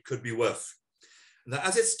stake could be worth. Now,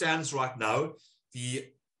 as it stands right now, the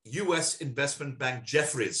US investment bank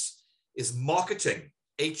Jefferies is marketing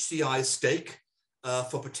HCI's stake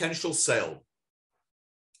for potential sale.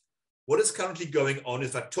 What is currently going on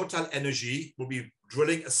is that Total Energy will be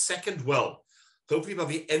drilling a second well, hopefully by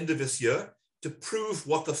the end of this year, to prove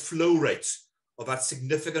what the flow rate of that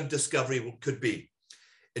significant discovery could be.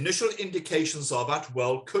 Initial indications are that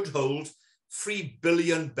well could hold 3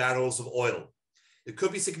 billion barrels of oil. It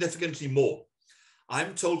could be significantly more.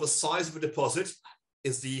 I'm told the size of the deposit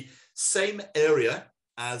is the same area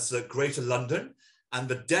as Greater London, and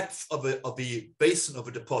the depth of the basin of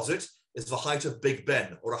a deposit is the height of Big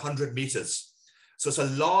Ben, or 100 meters. So it's a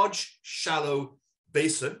large, shallow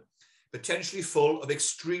basin, potentially full of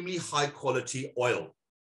extremely high quality oil.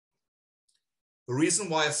 The reason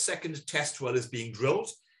why a second test well is being drilled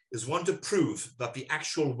is one, to prove that the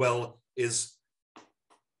actual well is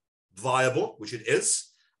viable, which it is,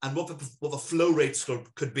 and what the flow rates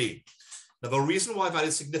could be. Now, the reason why that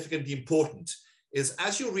is significantly important is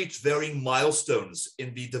as you reach varying milestones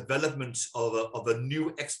in the development of a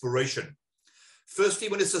new exploration, firstly,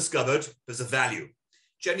 when it's discovered, there's a value,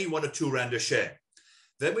 generally 1 or 2 rand a share.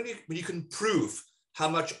 Then when you can prove how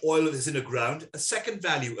much oil is in the ground, a second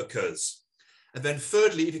value occurs. And then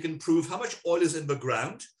thirdly, if you can prove how much oil is in the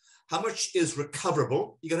ground, how much is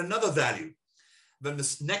recoverable, you get another value. Then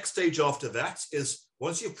the next stage after that is,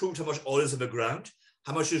 once you've proved how much oil is in the ground,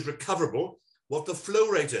 how much is recoverable, what the flow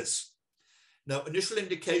rate is. Now, initial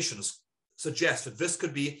indications suggest that this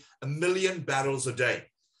could be 1 million barrels a day.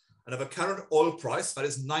 And at a current oil price, that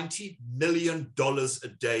is $90 million a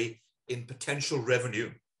day in potential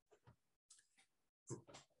revenue.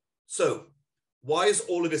 So why is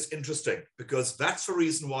all of this interesting? Because that's the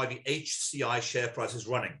reason why the HCI share price is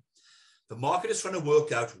running. The market is trying to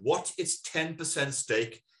work out what its 10%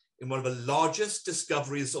 stake in one of the largest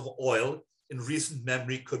discoveries of oil in recent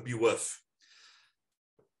memory could be worth.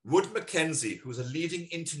 Wood Mackenzie, who's a leading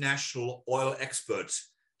international oil expert,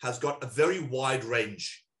 has got a very wide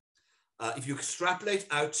range. If you extrapolate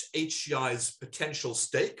out HCI's potential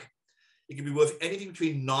stake, it can be worth anything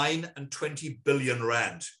between 9 and 20 billion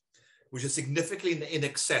rand, which is significantly in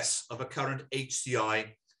excess of a current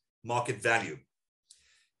HCI market value.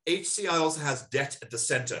 HCI also has debt at the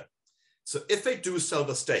center. So if they do sell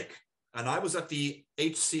the stake, and I was at the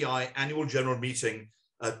HCI annual general meeting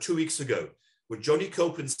 2 weeks ago, where Johnny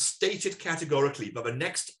Copeland stated categorically by the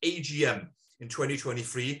next AGM in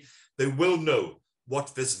 2023, they will know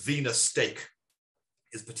what this Venus stake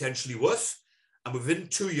is potentially worth. And within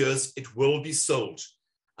 2 years, it will be sold.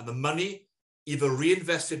 And the money either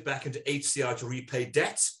reinvested back into HCI to repay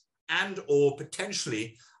debt and or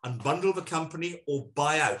potentially unbundle the company or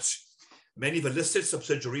buy out many of the listed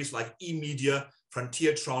subsidiaries like eMedia,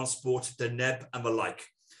 Frontier Transport, Deneb, and the like.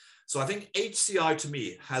 So I think HCI to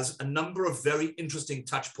me has a number of very interesting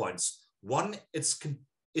touch points. One, it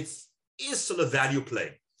is still a value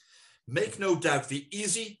play. Make no doubt, the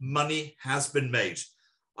easy money has been made.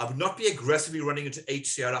 I would not be aggressively running into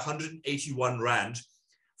HCI at 181 Rand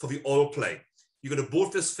for the oil play. You could have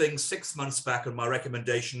bought this thing 6 months back on my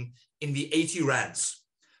recommendation in the 80 Rands.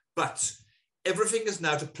 But everything is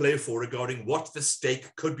now to play for regarding what the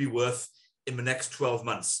stake could be worth in the next 12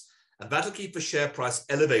 months. And that'll keep the share price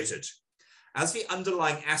elevated. As the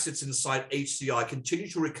underlying assets inside HCI continue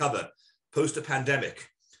to recover post a pandemic,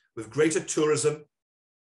 with greater tourism,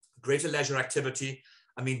 greater leisure activity,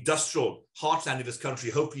 and the industrial heartland of this country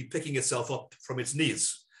hopefully picking itself up from its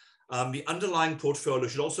knees, the underlying portfolio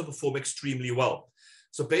should also perform extremely well.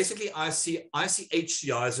 So basically, I see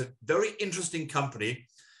HCI as a very interesting company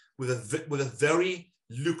with a very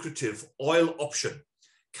lucrative oil option,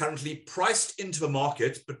 currently priced into the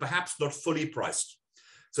market, but perhaps not fully priced.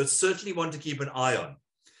 So it's certainly one to keep an eye on.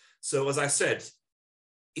 So as I said,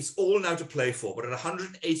 it's all now to play for, but at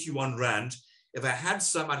 181 Rand, if I had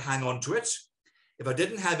some, I'd hang on to it. If I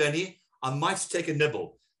didn't have any, I might take a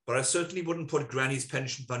nibble, but I certainly wouldn't put Granny's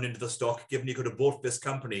pension fund into the stock, given you could have bought this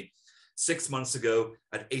company 6 months ago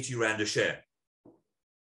at 80 Rand a share.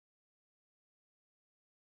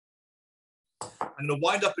 I'm going to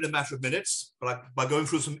wind up in a matter of minutes by going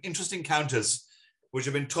through some interesting counters which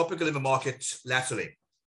have been topical in the market latterly.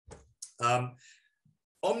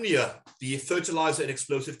 Omnia, the fertilizer and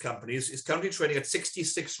explosive companies, is currently trading at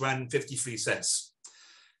 66 Rand 53 cents.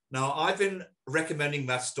 Now, I've been recommending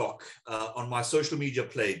that stock on my social media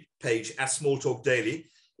page at SmallTalkDaily,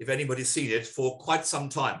 if anybody's seen it, for quite some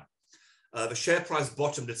time. The share price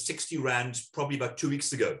bottomed at 60 Rand probably about 2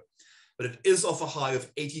 weeks ago, but it is off a high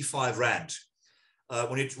of 85 Rand.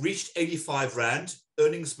 When it reached 85 Rand,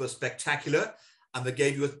 earnings were spectacular, and they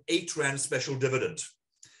gave you an 8 Rand special dividend.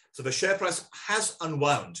 So the share price has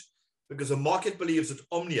unwound because the market believes that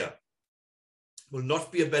Omnia will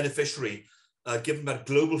not be a beneficiary given that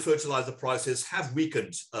global fertilizer prices have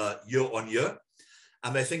weakened year on year.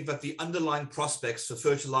 And they think that the underlying prospects for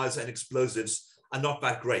fertilizer and explosives are not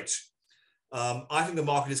that great. I think the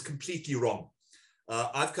market is completely wrong.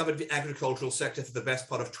 I've covered the agricultural sector for the best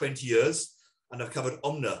part of 20 years, and I've covered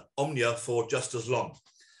Omnia for just as long.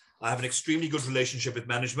 I have an extremely good relationship with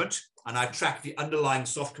management, and I track the underlying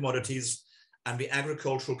soft commodities and the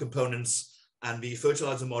agricultural components and the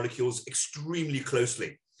fertilizer molecules extremely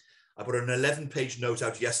closely. I put an 11-page note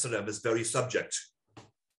out yesterday on this very subject.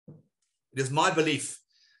 It is my belief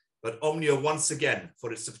that Omnia, once again,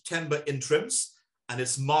 for its September interims and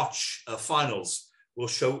its March finals, will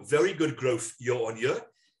show very good growth year on year,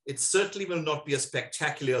 it certainly will not be as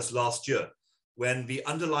spectacular as last year, when the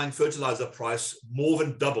underlying fertilizer price more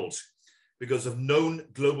than doubled because of known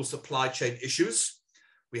global supply chain issues.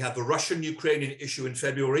 We have the Russian-Ukrainian issue in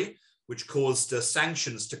February, which caused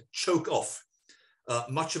sanctions to choke off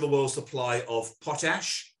much of the world's supply of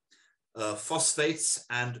potash, phosphates,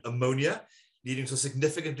 and ammonia, leading to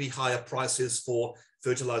significantly higher prices for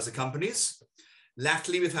fertilizer companies.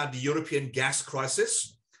 Latterly, we've had the European gas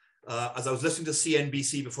crisis. As I was listening to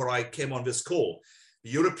CNBC before I came on this call, the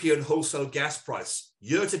European wholesale gas price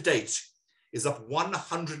year to date is up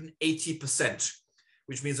 180%,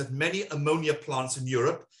 which means that many ammonia plants in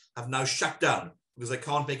Europe have now shut down because they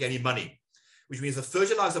can't make any money, which means the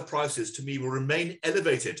fertilizer prices to me will remain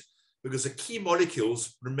elevated because the key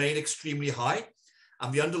molecules remain extremely high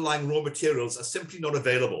and the underlying raw materials are simply not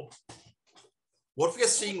available. What we are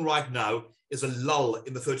seeing right now is a lull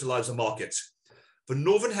in the fertilizer market. The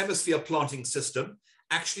Northern Hemisphere planting system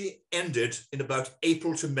actually ended in about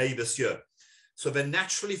April to May this year. So then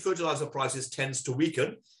naturally fertilizer prices tends to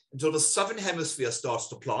weaken until the Southern Hemisphere starts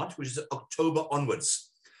to plant, which is October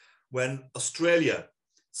onwards, when Australia,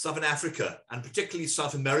 Southern Africa, and particularly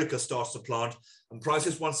South America starts to plant and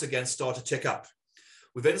prices once again start to tick up.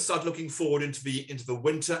 We then start looking forward into the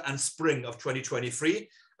winter and spring of 2023.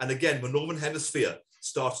 And again, the Northern Hemisphere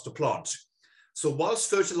starts to plant. So whilst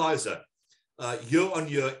fertilizer year on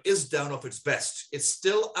year is down off its best, it's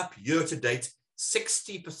still up year to date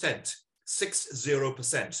 60%,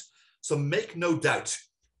 60%. So make no doubt,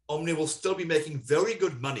 Omnia will still be making very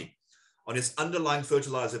good money on its underlying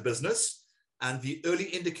fertilizer business. And the early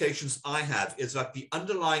indications I have is that the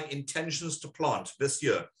underlying intentions to plant this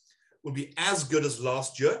year will be as good as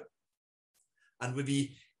last year. And with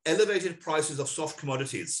the elevated prices of soft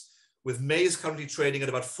commodities, with maize currently trading at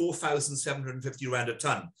about 4,750 Rand a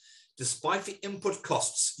ton, despite the input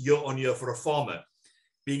costs year on year for a farmer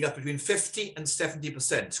being up between 50 and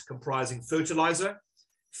 70%, comprising fertilizer,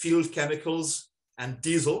 field chemicals, and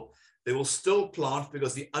diesel, they will still plant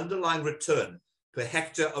because the underlying return per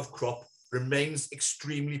hectare of crop remains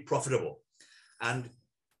extremely profitable. And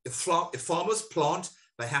if farmers plant,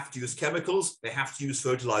 they have to use chemicals, they have to use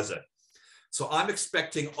fertilizer. So I'm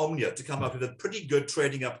expecting Omnia to come up with a pretty good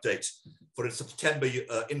trading update for its September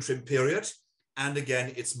interim period, and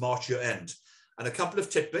again, its March year end. And a couple of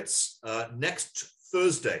tidbits. Next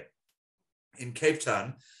Thursday in Cape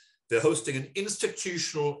Town, they're hosting an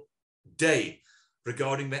institutional day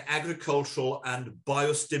regarding the agricultural and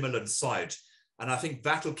biostimulant side. And I think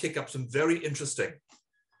that will kick up some very interesting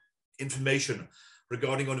information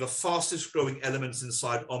regarding one of the fastest growing elements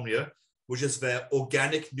inside Omnia, which is their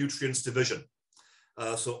organic nutrients division.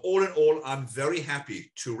 So all in all, I'm very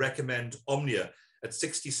happy to recommend Omnia at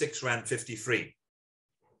 66 Rand 53.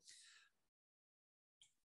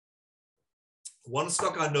 One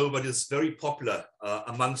stock I know that is very popular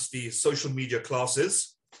amongst the social media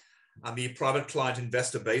classes and the private client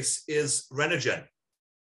investor base is Renogen.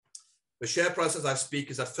 The share price as I speak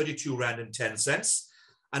is at 32 Rand and 10 cents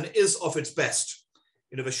and is of its best.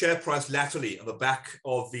 You know, the share price laterally on the back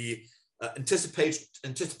of the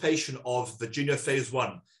anticipation of Virginia Phase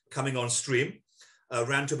 1 coming on stream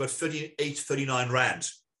ran to about 38, 39 Rand.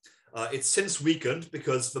 It's since weakened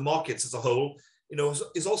because the markets as a whole, you know,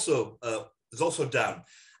 is also down.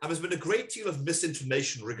 And there's been a great deal of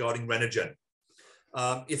misinformation regarding Renogen.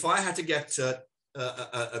 If I had to get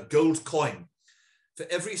a gold coin for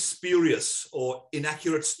every spurious or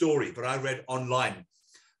inaccurate story that I read online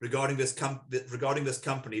regarding this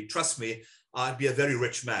company, trust me, I'd be a very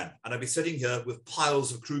rich man, and I'd be sitting here with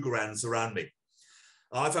piles of Krugerrands around me.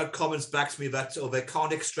 I've had comments back to me that they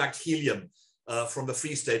can't extract helium from the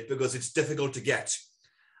Free State because it's difficult to get.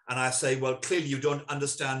 And I say, well, clearly you don't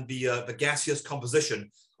understand the gaseous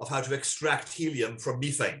composition of how to extract helium from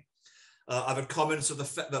methane. I've had comments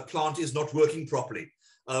that the plant is not working properly.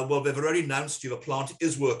 Well, they've already announced to you the plant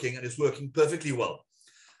is working and is working perfectly well.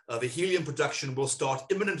 The helium production will start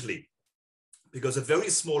imminently because a very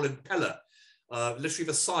small impeller, literally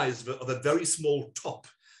the size of a very small top,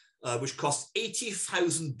 which costs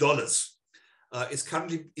 $80,000, is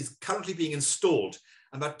currently being installed.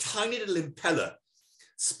 And that tiny little impeller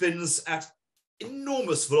spins at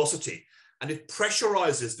enormous velocity and it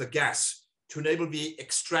pressurizes the gas to enable the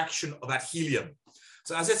extraction of that helium.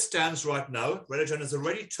 So as it stands right now, Renogen has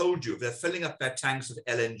already told you they're filling up their tanks with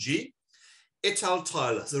LNG.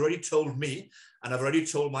 Italtile has already told me, and I've already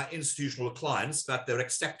told my institutional clients that they're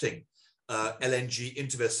accepting LNG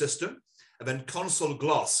into their system. And then Consol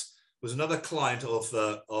Glass was another client of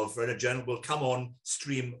Renogen, will come on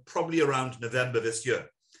stream probably around November this year.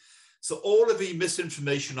 So all of the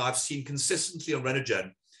misinformation I've seen consistently on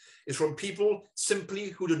Renogen is from people simply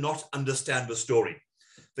who do not understand the story.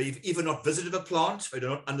 They've either not visited a plant, they do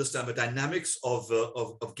not understand the dynamics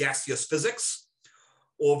of gaseous physics,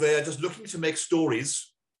 or they're just looking to make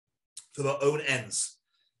stories for their own ends.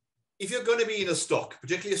 If you're going to be in a stock,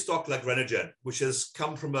 particularly a stock like Renogen, which has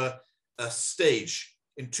come from a stage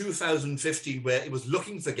in 2015 where it was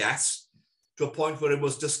looking for gas, to a point where it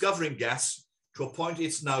was discovering gas, to a point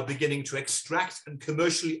it's now beginning to extract and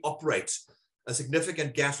commercially operate a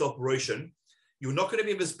significant gas operation, you're not going to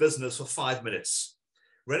be in this business for 5 minutes.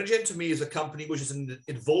 Renogen to me is a company which is in an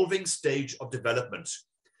evolving stage of development.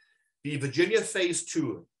 The Virginia Phase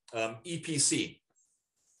 2 EPC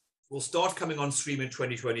will start coming on stream in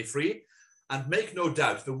 2023, and make no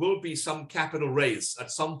doubt there will be some capital raise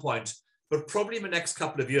at some point, but probably in the next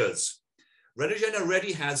couple of years. Renogen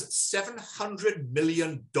already has $700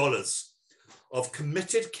 million of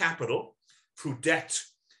committed capital through debt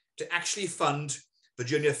to actually fund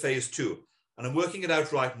Virginia Phase 2. And I'm working it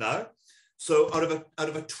out right now. So out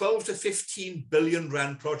of a 12 to 15 billion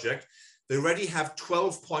rand project, they already have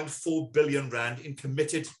 12.4 billion rand in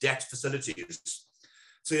committed debt facilities.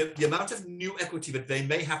 So the amount of new equity that they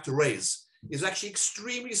may have to raise is actually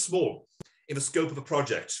extremely small in the scope of a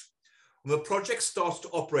project. When the project starts to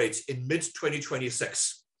operate in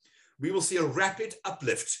mid-2026, we will see a rapid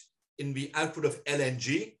uplift in the output of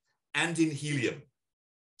LNG and in helium.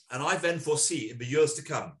 And I then foresee in the years to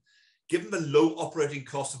come, given the low operating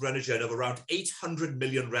cost of Renogen of around 800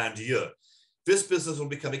 million rand a year, this business will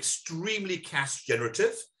become extremely cash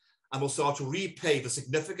generative and will start to repay the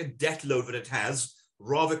significant debt load that it has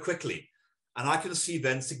rather quickly. And I can see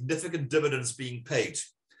then significant dividends being paid.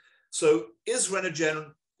 So is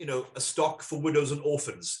Renogen, a stock for widows and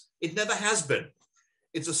orphans? It never has been.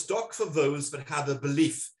 It's a stock for those that have a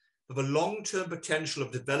belief that the long-term potential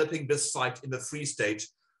of developing this site in the Free State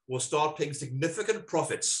will start paying significant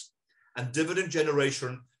profits and dividend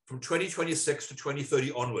generation from 2026 to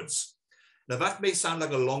 2030 onwards. Now that may sound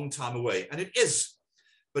like a long time away, and it is,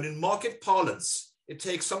 but in market parlance, it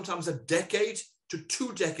takes sometimes a decade to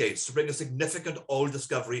 2 decades to bring a significant oil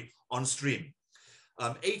discovery on stream.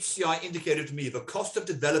 HCI indicated to me the cost of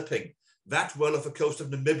developing that well off the coast of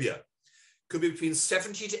Namibia could be between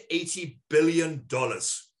 70 to 80 billion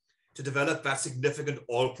dollars to develop that significant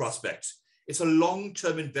oil prospect. It's a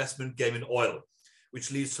long-term investment game in oil,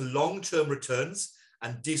 which leads to long-term returns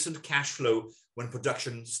and decent cash flow when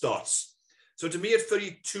production starts. So to me, at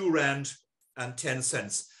 32 Rand and 10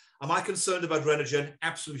 cents, am I concerned about Renogen?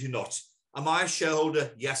 Absolutely not. Am I a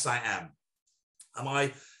shareholder? Yes, I am. Am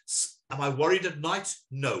I worried at night?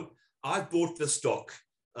 No. I bought this stock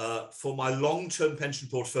for my long-term pension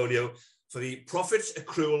portfolio for the profit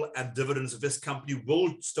accrual and dividends that this company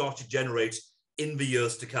will start to generate in the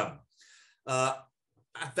years to come.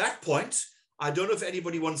 At that point, I don't know if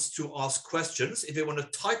anybody wants to ask questions. If they want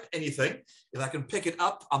to type anything, if I can pick it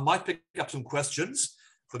up, I might pick up some questions,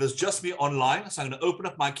 but there's just me online. So I'm going to open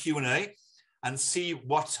up my Q&A and see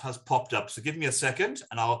what has popped up. So give me a second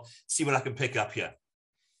and I'll see what I can pick up here.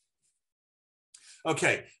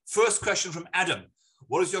 Okay, first question from Adam.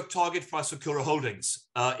 What is your target price for Curro Holdings?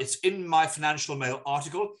 It's in my Financial Mail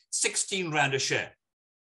article, 16 Rand a share.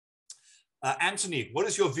 Anthony, what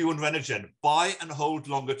is your view on Renogen? Buy and hold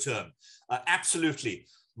longer term? Absolutely.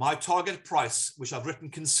 My target price, which I've written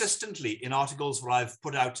consistently in articles where I've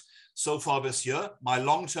put out so far this year, my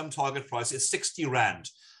long-term target price is 60 Rand,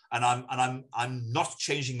 and I'm not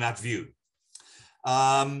changing that view.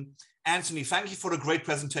 Anthony, thank you for a great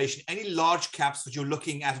presentation. Any large caps that you're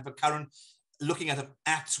looking at with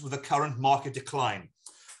the current market decline?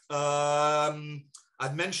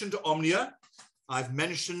 I've mentioned Omnia, I've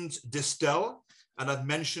mentioned Distel, and I've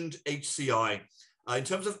mentioned HCI. In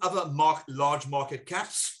terms of other large market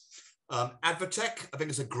caps, Advatech, I think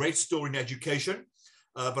is a great story in education,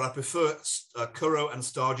 but I prefer Curro and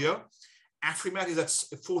Stadio. Afrimat is at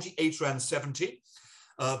 48 Rand 70.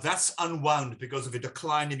 That's unwound because of a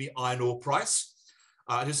decline in the iron ore price.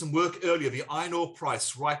 I did some work earlier. The iron ore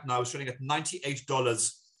price right now is trading at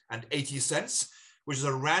 $98.80, which is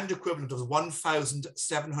a Rand equivalent of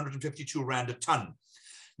 1,752 Rand a ton.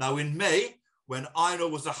 Now in May, when iron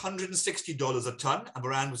ore was $160 a ton and the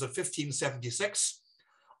Rand was at 1576,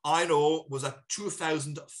 iron ore was at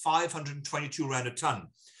 2,522 Rand a ton,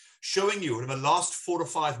 showing you in the last 4 to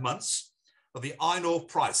 5 months that the iron ore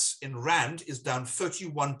price in Rand is down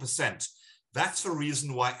 31%. That's the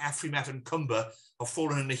reason why Afrimat and Kumba have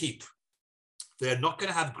fallen in a heap. They're not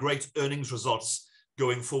going to have great earnings results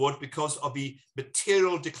going forward because of the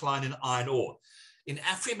material decline in iron ore. In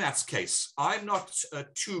Afrimat's case, I'm not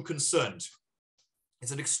too concerned.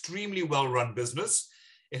 It's an extremely well-run business.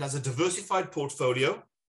 It has a diversified portfolio.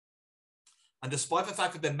 And despite the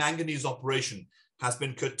fact that their manganese operation has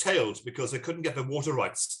been curtailed because they couldn't get the water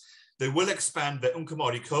rights, they will expand their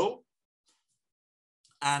Unkamari coal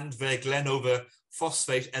and their Glenover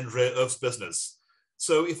phosphate and rare earths business.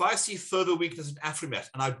 So if I see further weakness in Afrimat,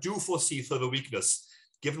 and I do foresee further weakness,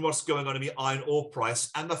 given what's going on in the iron ore price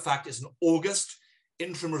and the fact it's an August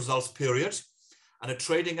interim results period and a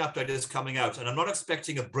trading update is coming out, and I'm not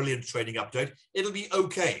expecting a brilliant trading update, it'll be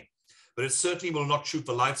okay, but it certainly will not shoot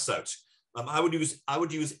the lights out. I would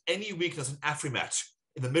use any weakness in Afrimat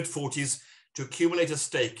in the mid-40s to accumulate a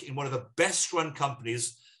stake in one of the best run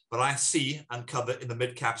companies that I see and cover in the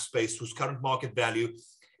mid-cap space, whose current market value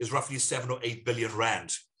is roughly 7 or 8 billion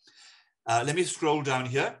rand. Let me scroll down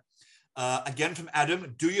here. Again from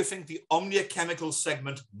Adam, do you think the Omnia chemical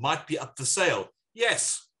segment might be up for sale?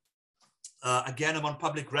 Yes. Again, I'm on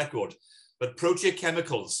public record, but Protea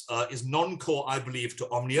Chemicals is non-core, I believe, to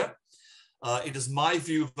Omnia. It is my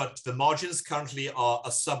view that the margins currently are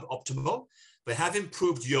suboptimal. They have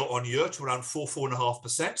improved year on year to around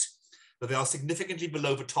 4.5%, but they are significantly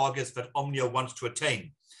below the targets that Omnia wants to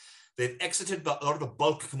attain. They've exited a lot of the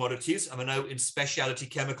bulk commodities and are now in specialty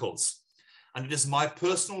chemicals. And it is my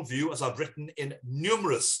personal view, as I've written in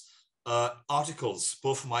numerous articles,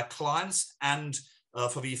 both for my clients and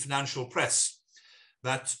for the financial press,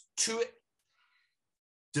 that two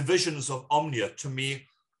divisions of Omnia, to me,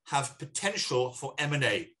 have potential for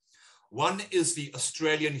M&A. One is the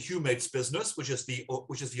Australian humates business, which is the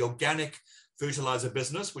organic fertilizer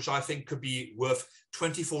business, which I think could be worth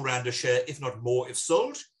 24 Rand a share, if not more, if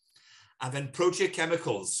sold. And then Protea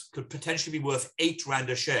Chemicals could potentially be worth 8 Rand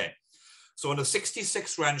a share. So on a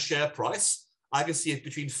 66 Rand share price, I can see it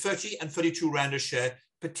between 30 and 32 Rand a share,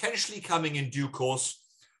 potentially coming in due course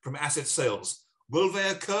from asset sales. Will they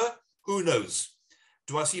occur? Who knows?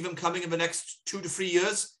 Do I see them coming in the next 2 to 3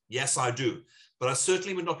 years? Yes, I do. But I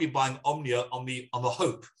certainly would not be buying Omnia on the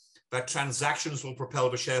hope that transactions will propel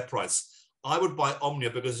the share price. I would buy Omnia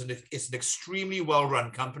because it's an extremely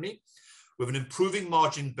well-run company with an improving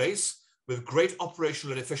margin base, with great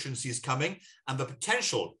operational efficiencies coming, and the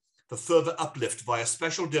potential for further uplift via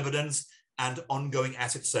special dividends and ongoing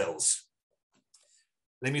asset sales.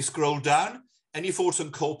 Let me scroll down. Any thoughts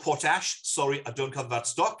on coal potash? Sorry, I don't cover that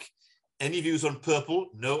stock. Any views on purple?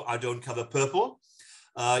 No, I don't cover purple.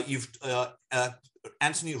 Anthony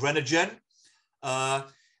Renogen. Hi,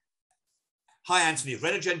 Anthony.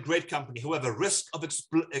 Renogen, great company. However, risk of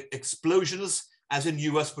explosions, as in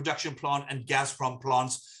US production plant and gas from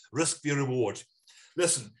plants, risk the reward.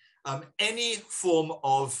 Listen, any form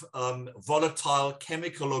of volatile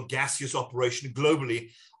chemical or gaseous operation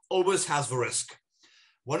globally always has the risk.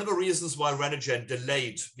 One of the reasons why Renogen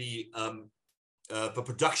delayed the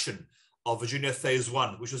production of Virginia Phase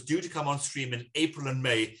 1, which was due to come on stream in April and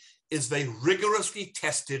May, is they rigorously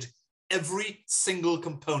tested every single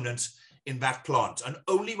component in that plant. And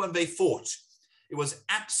only when they thought it was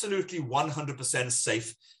absolutely 100%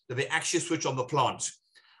 safe that they actually switched on the plant.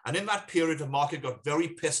 And in that period, the market got very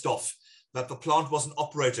pissed off that the plant wasn't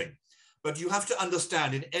operating. But you have to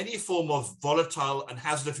understand, in any form of volatile and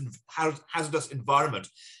hazardous environment,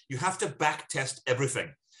 you have to back test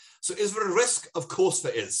everything. So is there a risk? Of course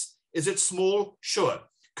there is. Is it small? Sure.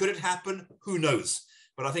 Could it happen? Who knows?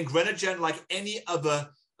 But I think Renogen, like any other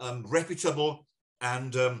reputable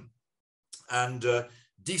and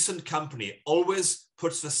decent company, always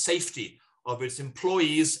puts the safety of its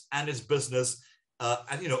employees and its business,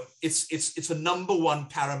 and it's a #1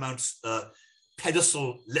 paramount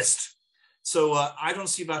pedestal list. So I don't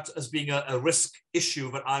see that as being a risk issue,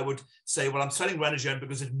 but I would say, well, I'm selling Renogen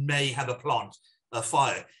because it may have a plant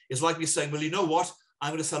fire. It's like me saying, well, you know what? I'm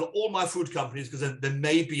going to sell all my food companies because there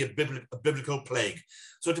may be a biblical plague.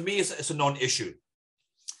 So to me, it's a non-issue.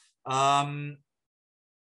 Can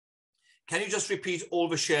you just repeat all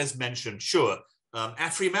the shares mentioned? Sure.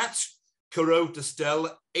 Afrimat, Curro,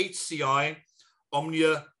 Stadio, HCI,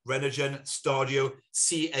 Omnia, Renogen, Stadio,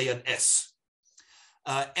 CA&S.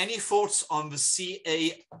 Any thoughts on the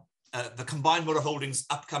the combined motor holdings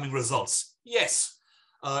upcoming results? Yes.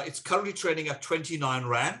 It's currently trading at 29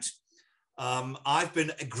 Rand. I've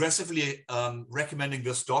been aggressively recommending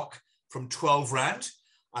this stock from 12 Rand.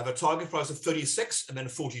 I have a target price of 36 and then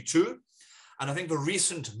 42. And I think the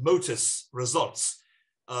recent Motus results,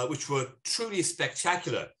 which were truly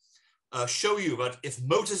spectacular, show you that if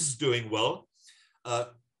Motus is doing well,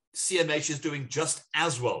 CMH is doing just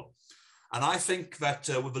as well. And I think that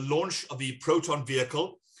with the launch of the Proton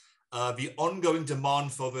vehicle, the ongoing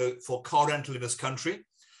demand for car rental in this country,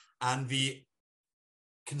 and the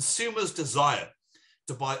consumers' desire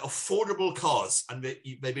to buy affordable cars, and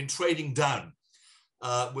they've been trading down,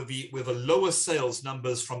 with the lower sales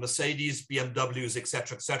numbers from Mercedes, BMWs,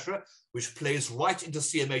 etc., which plays right into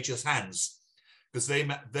CMH's hands, because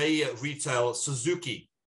they retail Suzuki,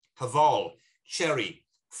 Haval, Chery,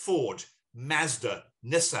 Ford, Mazda,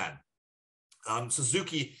 Nissan.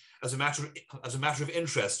 Suzuki, as a matter of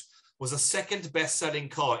interest, was the second best-selling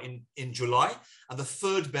car in July and the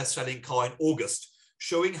third best-selling car in August,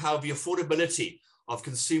 showing how the affordability of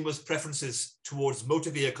consumers' preferences towards motor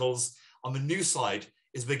vehicles on the new side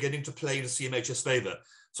is beginning to play in CMH's favor.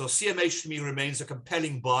 So CMH to me remains a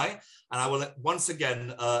compelling buy, and I will once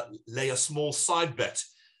again lay a small side bet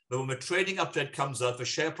that when the trading update comes out, the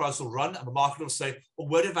share price will run and the market will say, well,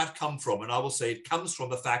 where did that come from? And I will say it comes from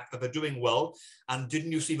the fact that they're doing well, and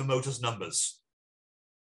didn't you see the Motors numbers?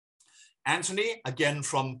 Anthony, again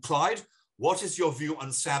from Clyde, what is your view on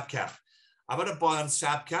SabCap? I've had a buy on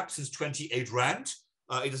SabCap since 28 Rand.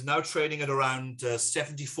 It is now trading at around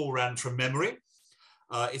 74 Rand from memory.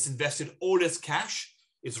 It's invested all its cash.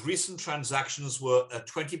 Its recent transactions were a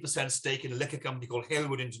 20% stake in a liquor company called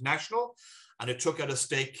Halewood International, and it took out a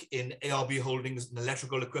stake in ARB Holdings, an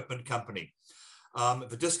electrical equipment company.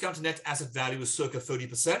 The discount to net asset value is circa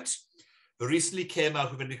 30%. They recently came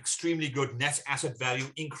out with an extremely good net asset value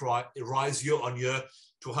rise year on year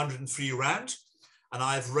to 103 Rand. And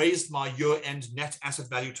I've raised my year-end net asset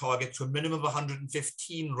value target to a minimum of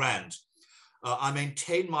 115 Rand. I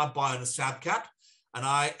maintain my buy on the SabCap, and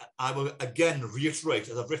I will again reiterate,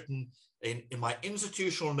 as I've written in my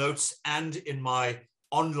institutional notes and in my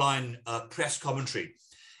online press commentary,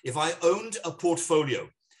 if I owned a portfolio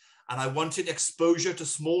and I wanted exposure to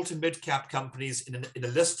small to mid-cap companies in a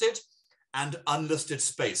listed and unlisted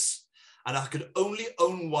space, and I could only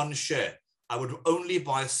own one share, I would only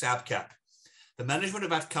buy SabCap. The management of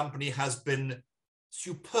that company has been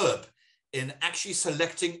superb in actually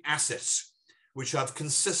selecting assets which have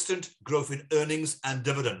consistent growth in earnings and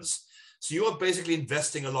dividends. So you are basically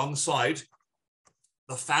investing alongside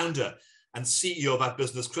the founder and CEO of that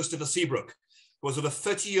business, Christopher Seabrook, who has over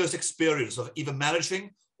 30 years experience of either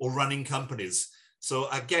managing or running companies. So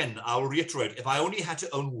again, I'll reiterate, if I only had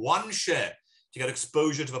to own one share to get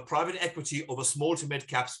exposure to the private equity or the small to mid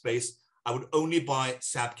cap space, I would only buy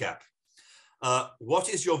SabCap. What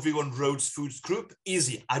is your view on Rhodes Foods Group?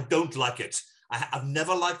 Easy. I don't like it. I've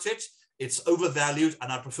never liked it. It's overvalued,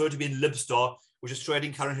 and I prefer to be in Libstar, which is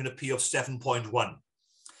trading currently in a P of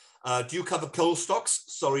 7.1. Do you cover coal stocks?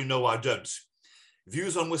 Sorry, no, I don't.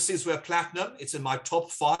 Views on Wisizwe Platinum? It's in my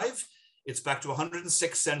top 5. It's back to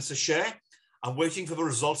 106 cents a share. I'm waiting for the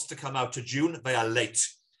results to come out to June. They are late.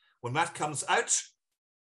 When that comes out,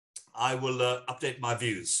 I will update my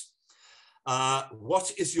views.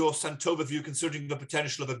 What is your Santova view considering the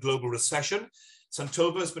potential of a global recession?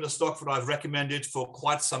 Santova has been a stock that I've recommended for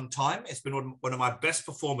quite some time. It's been one of my best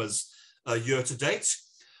performers year to date.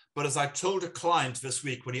 But as I told a client this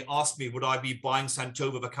week when he asked me, would I be buying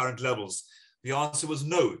Santova at the current levels? The answer was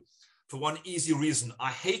no, for one easy reason. I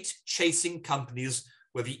hate chasing companies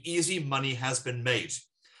where the easy money has been made.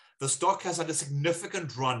 The stock has had a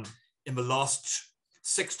significant run in the last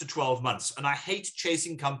 6 to 12 months, and I hate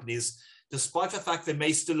chasing companies despite the fact they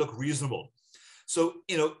may still look reasonable. So,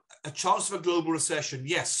 you know, a chance of a global recession,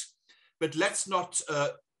 yes, but let's not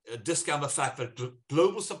discount the fact that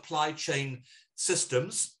global supply chain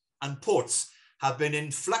systems and ports have been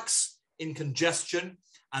in flux, in congestion,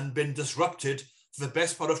 and been disrupted for the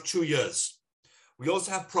best part of 2 years. We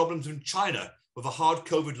also have problems in China with a hard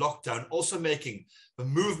COVID lockdown, also making the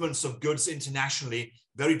movements of goods internationally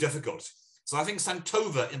very difficult. So I think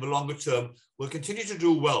Santova in the longer term will continue to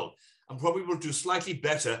do well and probably will do slightly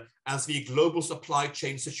better as the global supply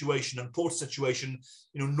chain situation and port situation,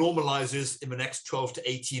 you know, normalizes in the next 12 to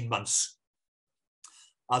 18 months.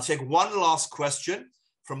 I'll take one last question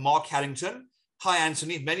from Mark Harrington. Hi,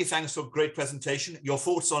 Anthony. Many thanks for a great presentation. Your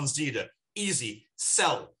thoughts on Zeda? Easy.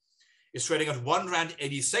 Sell. It's trading at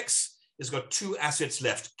R1.86. It's got 2 assets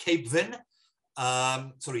left: Cape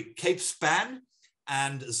Span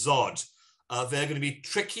and Zod. They're going to be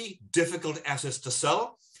tricky, difficult assets to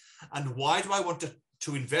sell. And why do I want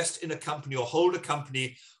to invest in a company or hold a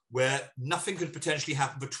company where nothing could potentially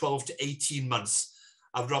happen for 12 to 18 months?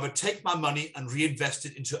 I would rather take my money and reinvest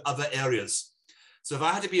it into other areas. So if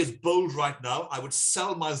I had to be as bold right now, I would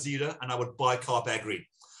sell my Zeda and I would buy Kaap Agri.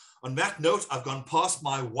 On that note, I've gone past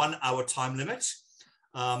my 1 hour time limit.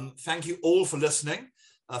 Thank you all for listening.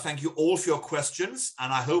 Thank you all for your questions.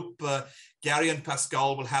 And I hope Gary and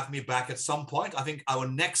Pascal will have me back at some point. I think our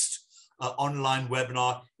next online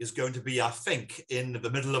webinar is going to be, I think, in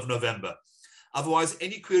the middle of November. Otherwise,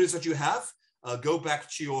 any queries that you have, go back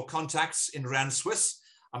to your contacts in Rand Swiss.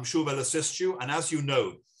 I'm sure they'll assist you. And as you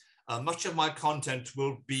know, Much of my content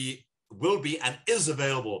will be and is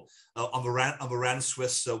available on the Rand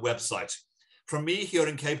Swiss website. From me here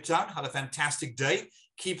in Cape Town, have a fantastic day,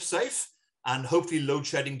 keep safe, and hopefully load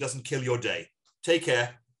shedding doesn't kill your day. Take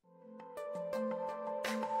care.